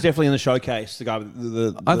 it was definitely in the showcase. The guy with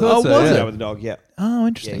the I thought so, the yeah. guy with the dog. Yeah. Oh,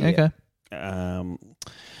 interesting. Yeah, yeah. Okay.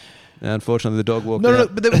 Unfortunately, the dog walked No,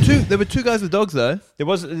 out. but there were two. There were two guys with dogs though. There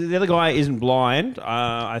was the other guy isn't blind.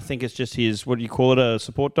 I think it's just his. What do you call it? A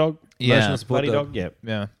support dog? Yeah. Emotional support Buddy dog. dog. Yeah.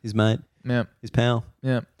 Yeah. His mate, Yeah. his pal.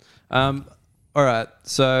 Yeah. All right,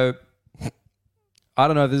 so I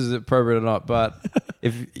don't know if this is appropriate or not, but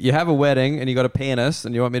if you have a wedding and you got a penis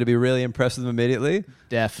and you want me to be really impressed with them immediately,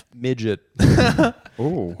 Deaf. midget.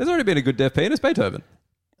 Ooh. There's already been a good deaf penis, Beethoven.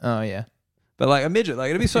 Oh yeah. But like a midget, like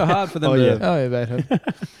it'd be so hard for them to. yeah. Oh yeah, Beethoven.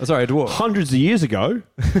 Oh, sorry, a dwarf. Hundreds of years ago.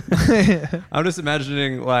 I'm just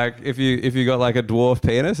imagining like if you got like a dwarf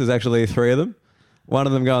penis, there's actually three of them. One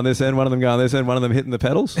of them going this end, one of them going this end, one of them hitting the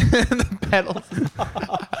pedals. Pedals.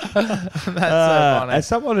 That's so funny. As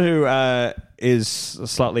someone who is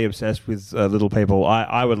slightly obsessed with little people,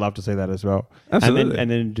 I would love to see that as well. Absolutely. And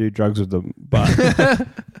then do drugs with them. But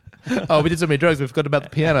Oh, we did so many drugs. We forgot about the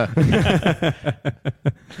piano.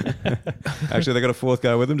 Actually, they got a fourth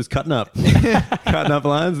guy with them, just cutting up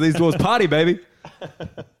lines. These dwarves party, baby.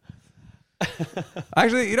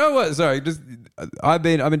 Actually, you know what? Sorry, just I've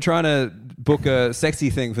been trying to book a sexy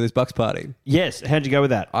thing for this Bucks party. yes, how'd you go with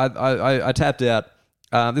that? I tapped out.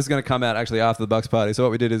 This is going to come out actually after the Bucks party. So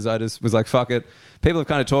what we did is I just was like, fuck it. People have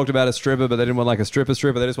kind of talked about a stripper, but they didn't want like a stripper.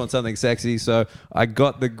 They just want something sexy. So I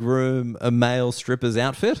got the groom a male stripper's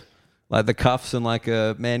outfit, like the cuffs and like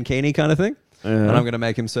a mankini kind of thing. And I'm going to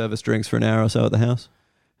make him serve us drinks for an hour or so at the house.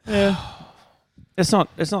 Yeah. It's not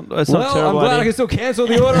Well, terrible. I'm glad I idea. can still cancel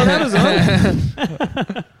the order on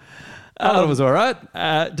Amazon. I thought it was all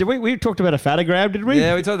right. Did we talked about a fatagram, did we?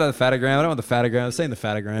 Yeah, we talked about the fatagram. I don't want the fatagram. I've seen the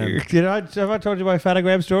fatagram. Have I told you my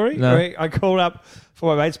fatagram story? No. I called up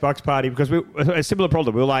for my mate's Bucks party because a similar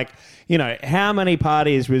problem. We were like, how many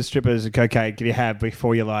parties with strippers and cocaine can you have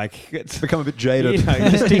before you're like, it's Become a bit jaded.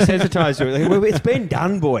 just desensitized to it. Like, it's been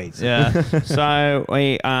done, boys. Yeah. So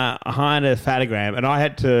we hired a fatagram, and I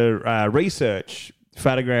had to research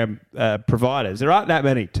fatagram providers. There aren't that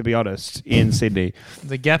many, to be honest, in Sydney.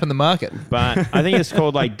 The gap in the market. But I think it's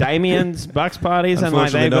called like Damien's Bucks parties, and like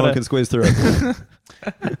Unfortunately, they've no got one can squeeze through it.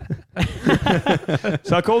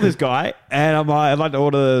 So I called this guy, and I'm like, I'd like to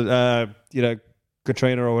order,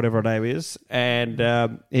 Katrina or whatever her name is,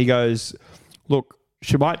 and he goes, "Look,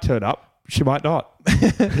 she might turn up, she might not."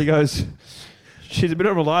 He goes, "She's a bit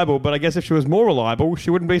unreliable, but I guess if she was more reliable, she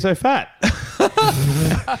wouldn't be so fat."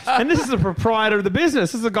 And this is the proprietor of the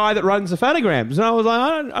business. This is the guy that runs the fatagrams. And I was like,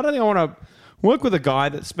 I don't think I want to work with a guy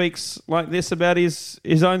that speaks like this about his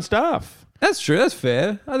own stuff. That's true. That's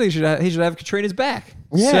fair. I think he should have Katrina's back.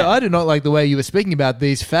 Yeah. So I do not like the way you were speaking about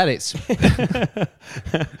these fatties.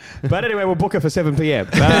 But anyway, we'll book her for 7 p.m.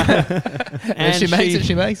 And she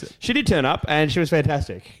makes it. She did turn up, and she was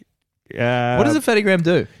fantastic. What does a fattygram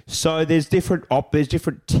do? So there's different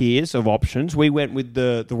tiers of options. We went with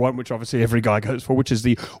the one which obviously every guy goes for, which is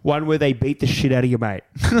the one where they beat the shit out of your mate.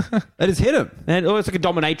 They just hit him. And it's like a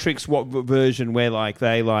dominatrix version where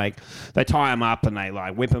they tie him up and they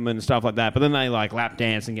like whip him and stuff like that. But then they like lap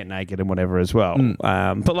dance and get naked and whatever as well.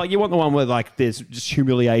 But like you want the one where like there's just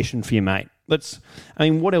humiliation for your mate.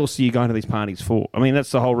 What else are you going to these parties for? I mean,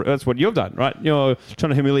 that's what you've done, right? You're trying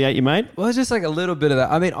to humiliate your mate. Well, it's just like a little bit of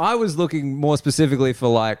that. I mean, I was looking more specifically for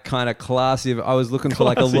like kind of classy. I was looking for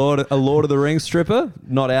like a Lord of the Rings stripper,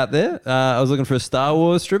 not out there. I was looking for a Star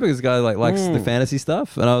Wars stripper because the guy likes the fantasy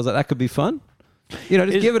stuff, and I was like, that could be fun. Just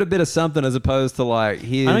give it a bit of something as opposed to like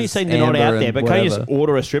here's I know you're saying they're not Amber out there, and but can't you whatever. just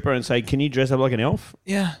order a stripper and say, "Can you dress up like an elf?"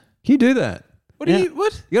 Yeah. Can you do that? What do you?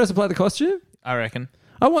 What? You got to supply the costume. I reckon.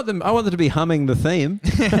 I want them to be humming the theme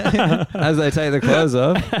as they take their clothes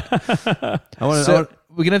off.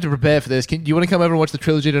 We're gonna have to prepare for this. Do you want to come over and watch the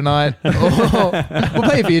trilogy tonight? We'll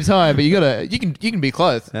pay for your time, but you can be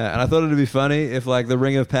clothed. Yeah, and I thought it'd be funny if like the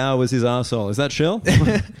Ring of Power was his arsehole. Is that Shell?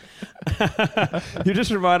 You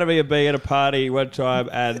just reminded me of being at a party one time,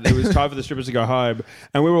 and it was time for the strippers to go home,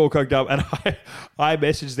 and we were all coked up, and I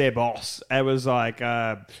messaged their boss and was like,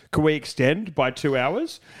 "Can we extend by 2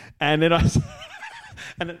 hours?" And then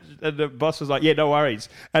And the boss was like, "Yeah, no worries."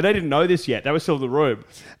 And they didn't know this yet; they were still in the room.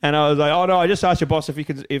 And I was like, "Oh no, I just asked your boss if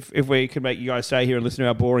we can make you guys stay here and listen to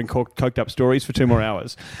our boring coked up stories for 2 more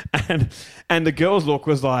hours." And the girl's look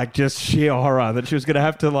was like just sheer horror that she was going to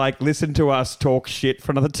have to like listen to us talk shit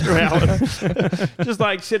for another 2 hours, just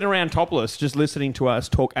like sitting around topless, just listening to us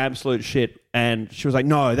talk absolute shit. And she was like,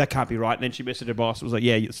 "No, that can't be right." And then she messaged her boss. It was like,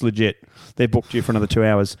 "Yeah, it's legit. They booked you for another 2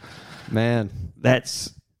 hours." Man,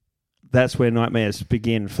 That's that's where nightmares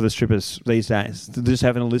begin for the strippers these days. They're just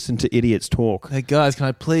having to listen to idiots talk. Hey guys, can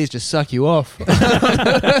I please just suck you off?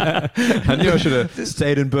 I knew I should have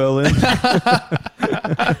stayed in Berlin.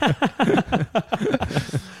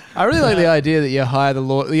 I really like the idea that you hire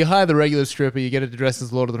the regular stripper, you get her to dress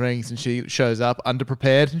as Lord of the Rings, and she shows up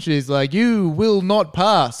underprepared, and she's like, "You will not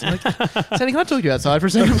pass." I'm like, Sandy, can I talk to you outside for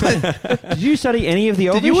a second, please? Did you study any of the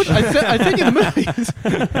Elvish? Did you? I think in the movies.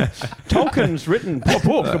 Tolkien's written a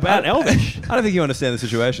book about Elvish. I don't think you understand the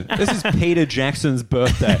situation. This is Peter Jackson's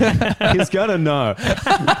birthday. He's gonna know.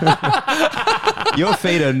 Your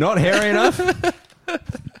feet are not hairy enough.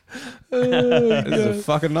 This is a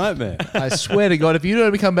fucking nightmare. I swear to God, if you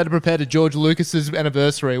don't become better prepared to George Lucas's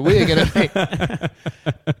anniversary, we are going to be...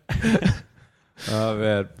 Oh,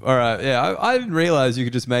 man. All right. Yeah, I didn't realize you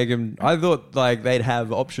could just make them... I thought, like, they'd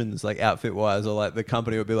have options, like, outfit-wise, or, like, the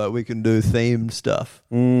company would be like, we can do themed stuff.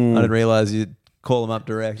 I didn't realize you'd call them up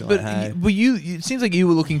direct. And But like, hey. it seems like you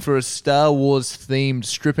were looking for a Star Wars-themed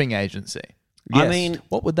stripping agency. Yes. I mean,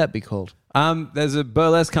 What would that be called? There's a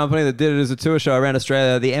burlesque company that did it as a tour show around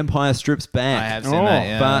Australia. The Empire Strips Back. I have seen that,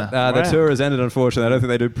 yeah. But the tour has ended, unfortunately. I don't think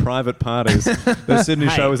they do private parties. The Sydney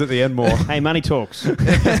show was at the Enmore. hey, money talks.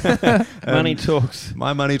 Money talks.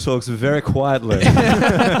 My money talks very quietly.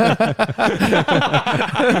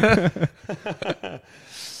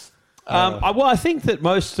 I think that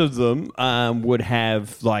most of them would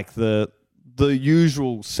have like the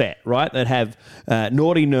usual set, right? They'd have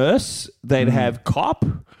naughty nurse. They'd have cop.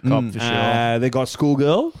 Cop for sure. They got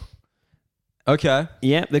schoolgirl. Okay.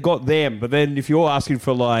 Yeah, they got them. But then if you're asking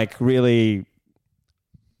for like really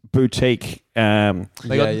boutique,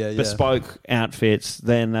 bespoke outfits,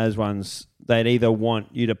 then those ones, they'd either want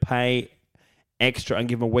you to pay extra and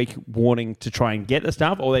give them a week warning to try and get the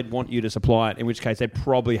stuff, or they'd want you to supply it, in which case they'd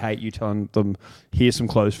probably hate you telling them, here's some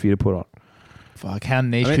clothes for you to put on. Fuck, how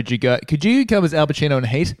niche could you go? Could you come as Al Pacino in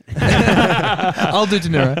Heat? I'll do De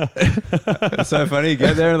Niro. It's so funny. You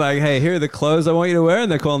get there and like, hey, here are the clothes I want you to wear.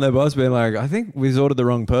 And they're calling their boss being like, I think we've ordered the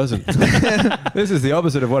wrong person. This is the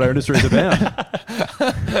opposite of what our industry is about.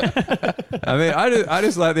 I mean, I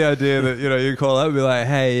just like the idea that, you call up and be like,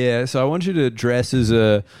 hey, yeah, so I want you to dress as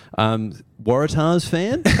a Waratahs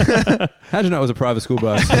fan? How'd you know it was a private school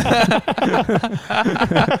bus?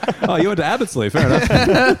 Oh, you went to Abbotsleigh. Fair enough.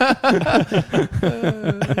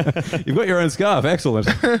 You've got your own scarf. Excellent.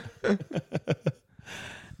 Have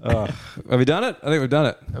we done it? I think we've done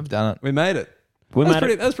it. I've done it. We made it.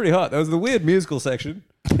 That was pretty hot. That was the weird musical section.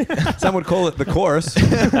 Some would call it the chorus.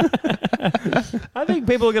 I think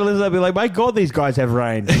people are going to listen to that and be like, my God, these guys have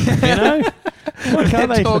range. Why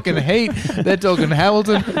can't They're talking Heat. They're talking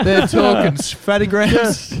Hamilton. They're talking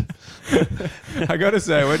fattygrams. I got to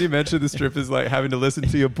say, when you mentioned the strippers like having to listen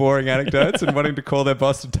to your boring anecdotes and wanting to call their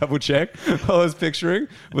boss to double check, all I was picturing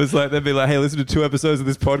was like they'd be like, hey, listen to 2 episodes of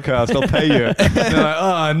this podcast, I'll pay you. And they're like,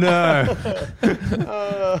 oh no.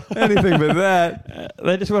 Anything but that.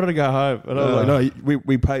 They just wanted to go home. And I was like, no,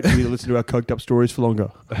 we paid for you to listen to our coked up stories for longer.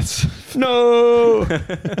 No.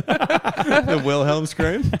 The Wilhelm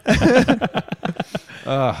scream.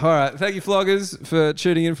 All right. Thank you, Floggers, for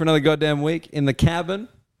tuning in for another goddamn week in the cabin.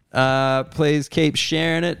 Please keep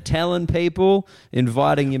sharing it, telling people,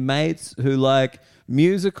 inviting your mates who like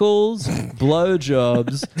musicals,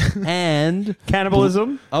 blowjobs, and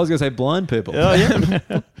cannibalism. I was going to say blind people. Oh, yeah.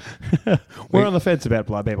 We're on the fence about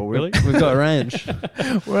blind people, really. We've got range.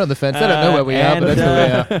 We're on the fence. I don't know where we are, but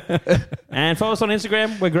that's where we are. And follow us on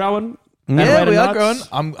Instagram. We're growing. Yeah, we are growing.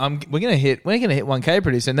 We're gonna hit 1K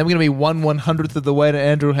pretty soon. Then we're gonna be 1/100th of the way to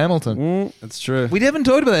Andrew Hamilton. That's true. We haven't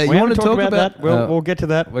talked about that. We you want to talk talk about that? We'll get to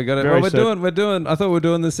that. We got it. Well, we're doing. I thought we were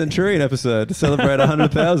doing the Centurion episode to celebrate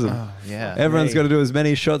 100,000. Oh, yeah. Everyone's got to do as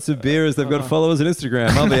many shots of beer as they've got followers on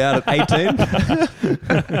Instagram. I'll be out at 18.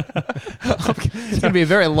 It's gonna be a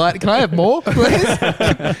very light. Can I have more, please?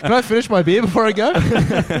 Can I finish my beer before I go?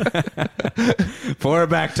 Pour it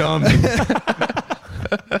back, Tom.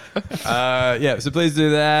 So please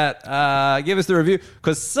do that. Give us the review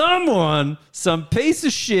because some piece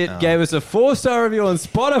of shit gave us a 4-star review on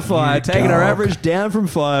Spotify, taking our average down from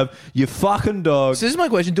 5. You fucking dog. So this is my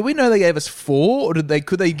question: do we know they gave us 4, or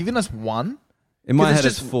could they given us 1? In my head,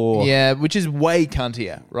 it's 4. Yeah, which is way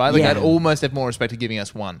cuntier, right? Like I'd almost have more respect to giving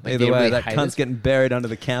us 1. Like, either way, that cunt's getting buried under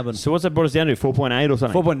the cabin. So what's that brought us down to? 4.8 or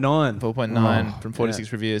something? 4.9. 4.9 from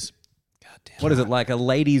 46 reviews. What is it, like a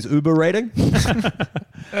ladies' Uber rating?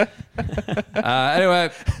 Anyway,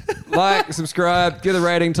 like, subscribe, give the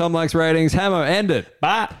rating. Tom likes ratings. Hamo, end it.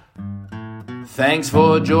 Bye. Thanks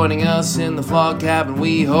for joining us in the Flog Cabin.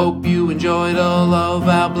 We hope you enjoyed all of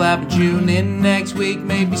our blabbing. Tune in next week.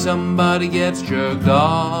 Maybe somebody gets jerked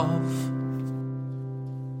off.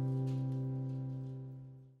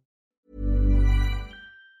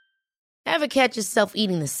 Ever catch yourself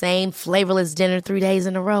eating the same flavorless dinner 3 days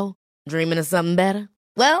in a row? Dreaming of something better?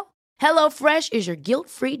 Well, HelloFresh is your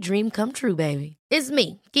guilt-free dream come true, baby. It's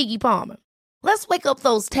me, Keke Palmer. Let's wake up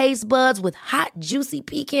those taste buds with hot, juicy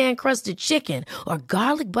pecan-crusted chicken or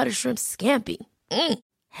garlic butter shrimp scampi.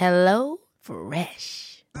 Hello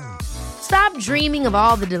Fresh. Stop dreaming of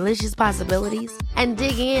all the delicious possibilities and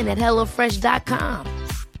dig in at HelloFresh.com.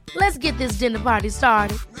 Let's get this dinner party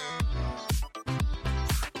started.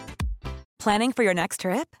 Planning for your next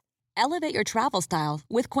trip? Elevate your travel style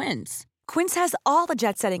with Quince. Quince has all the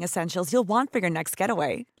jet-setting essentials you'll want for your next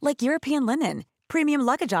getaway, like European linen, premium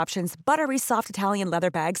luggage options, buttery soft Italian leather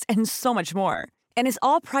bags, and so much more. And is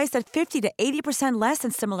all priced at 50 to 80% less than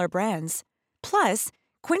similar brands. Plus,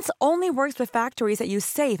 Quince only works with factories that use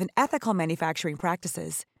safe and ethical manufacturing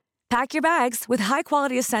practices. Pack your bags with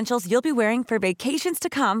high-quality essentials you'll be wearing for vacations to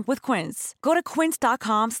come with Quince. Go to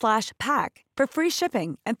quince.com/pack for free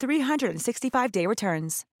shipping and 365-day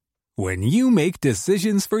returns. When you make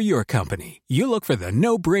decisions for your company, you look for the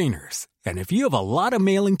no-brainers. And if you have a lot of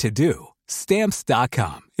mailing to do,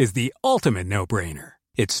 Stamps.com is the ultimate no-brainer.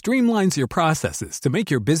 It streamlines your processes to make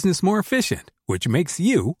your business more efficient, which makes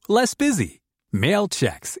you less busy. Mail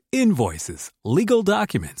checks, invoices, legal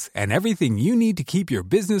documents, and everything you need to keep your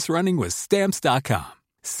business running with Stamps.com.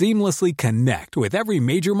 Seamlessly connect with every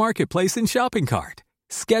major marketplace and shopping cart.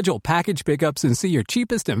 Schedule package pickups and see your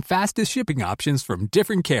cheapest and fastest shipping options from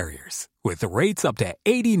different carriers, with rates up to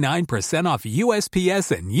 89% off USPS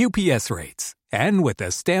and UPS rates. And with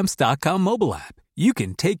the Stamps.com mobile app, you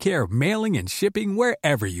can take care of mailing and shipping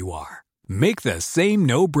wherever you are. Make the same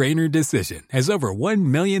no-brainer decision as over 1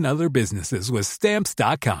 million other businesses with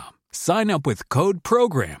Stamps.com. Sign up with code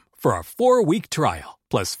PROGRAM for a 4-week trial,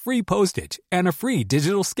 plus free postage and a free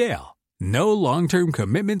digital scale. No long-term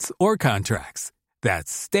commitments or contracts.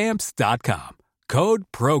 That's Stamps.com. Code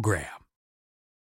PROGRAM.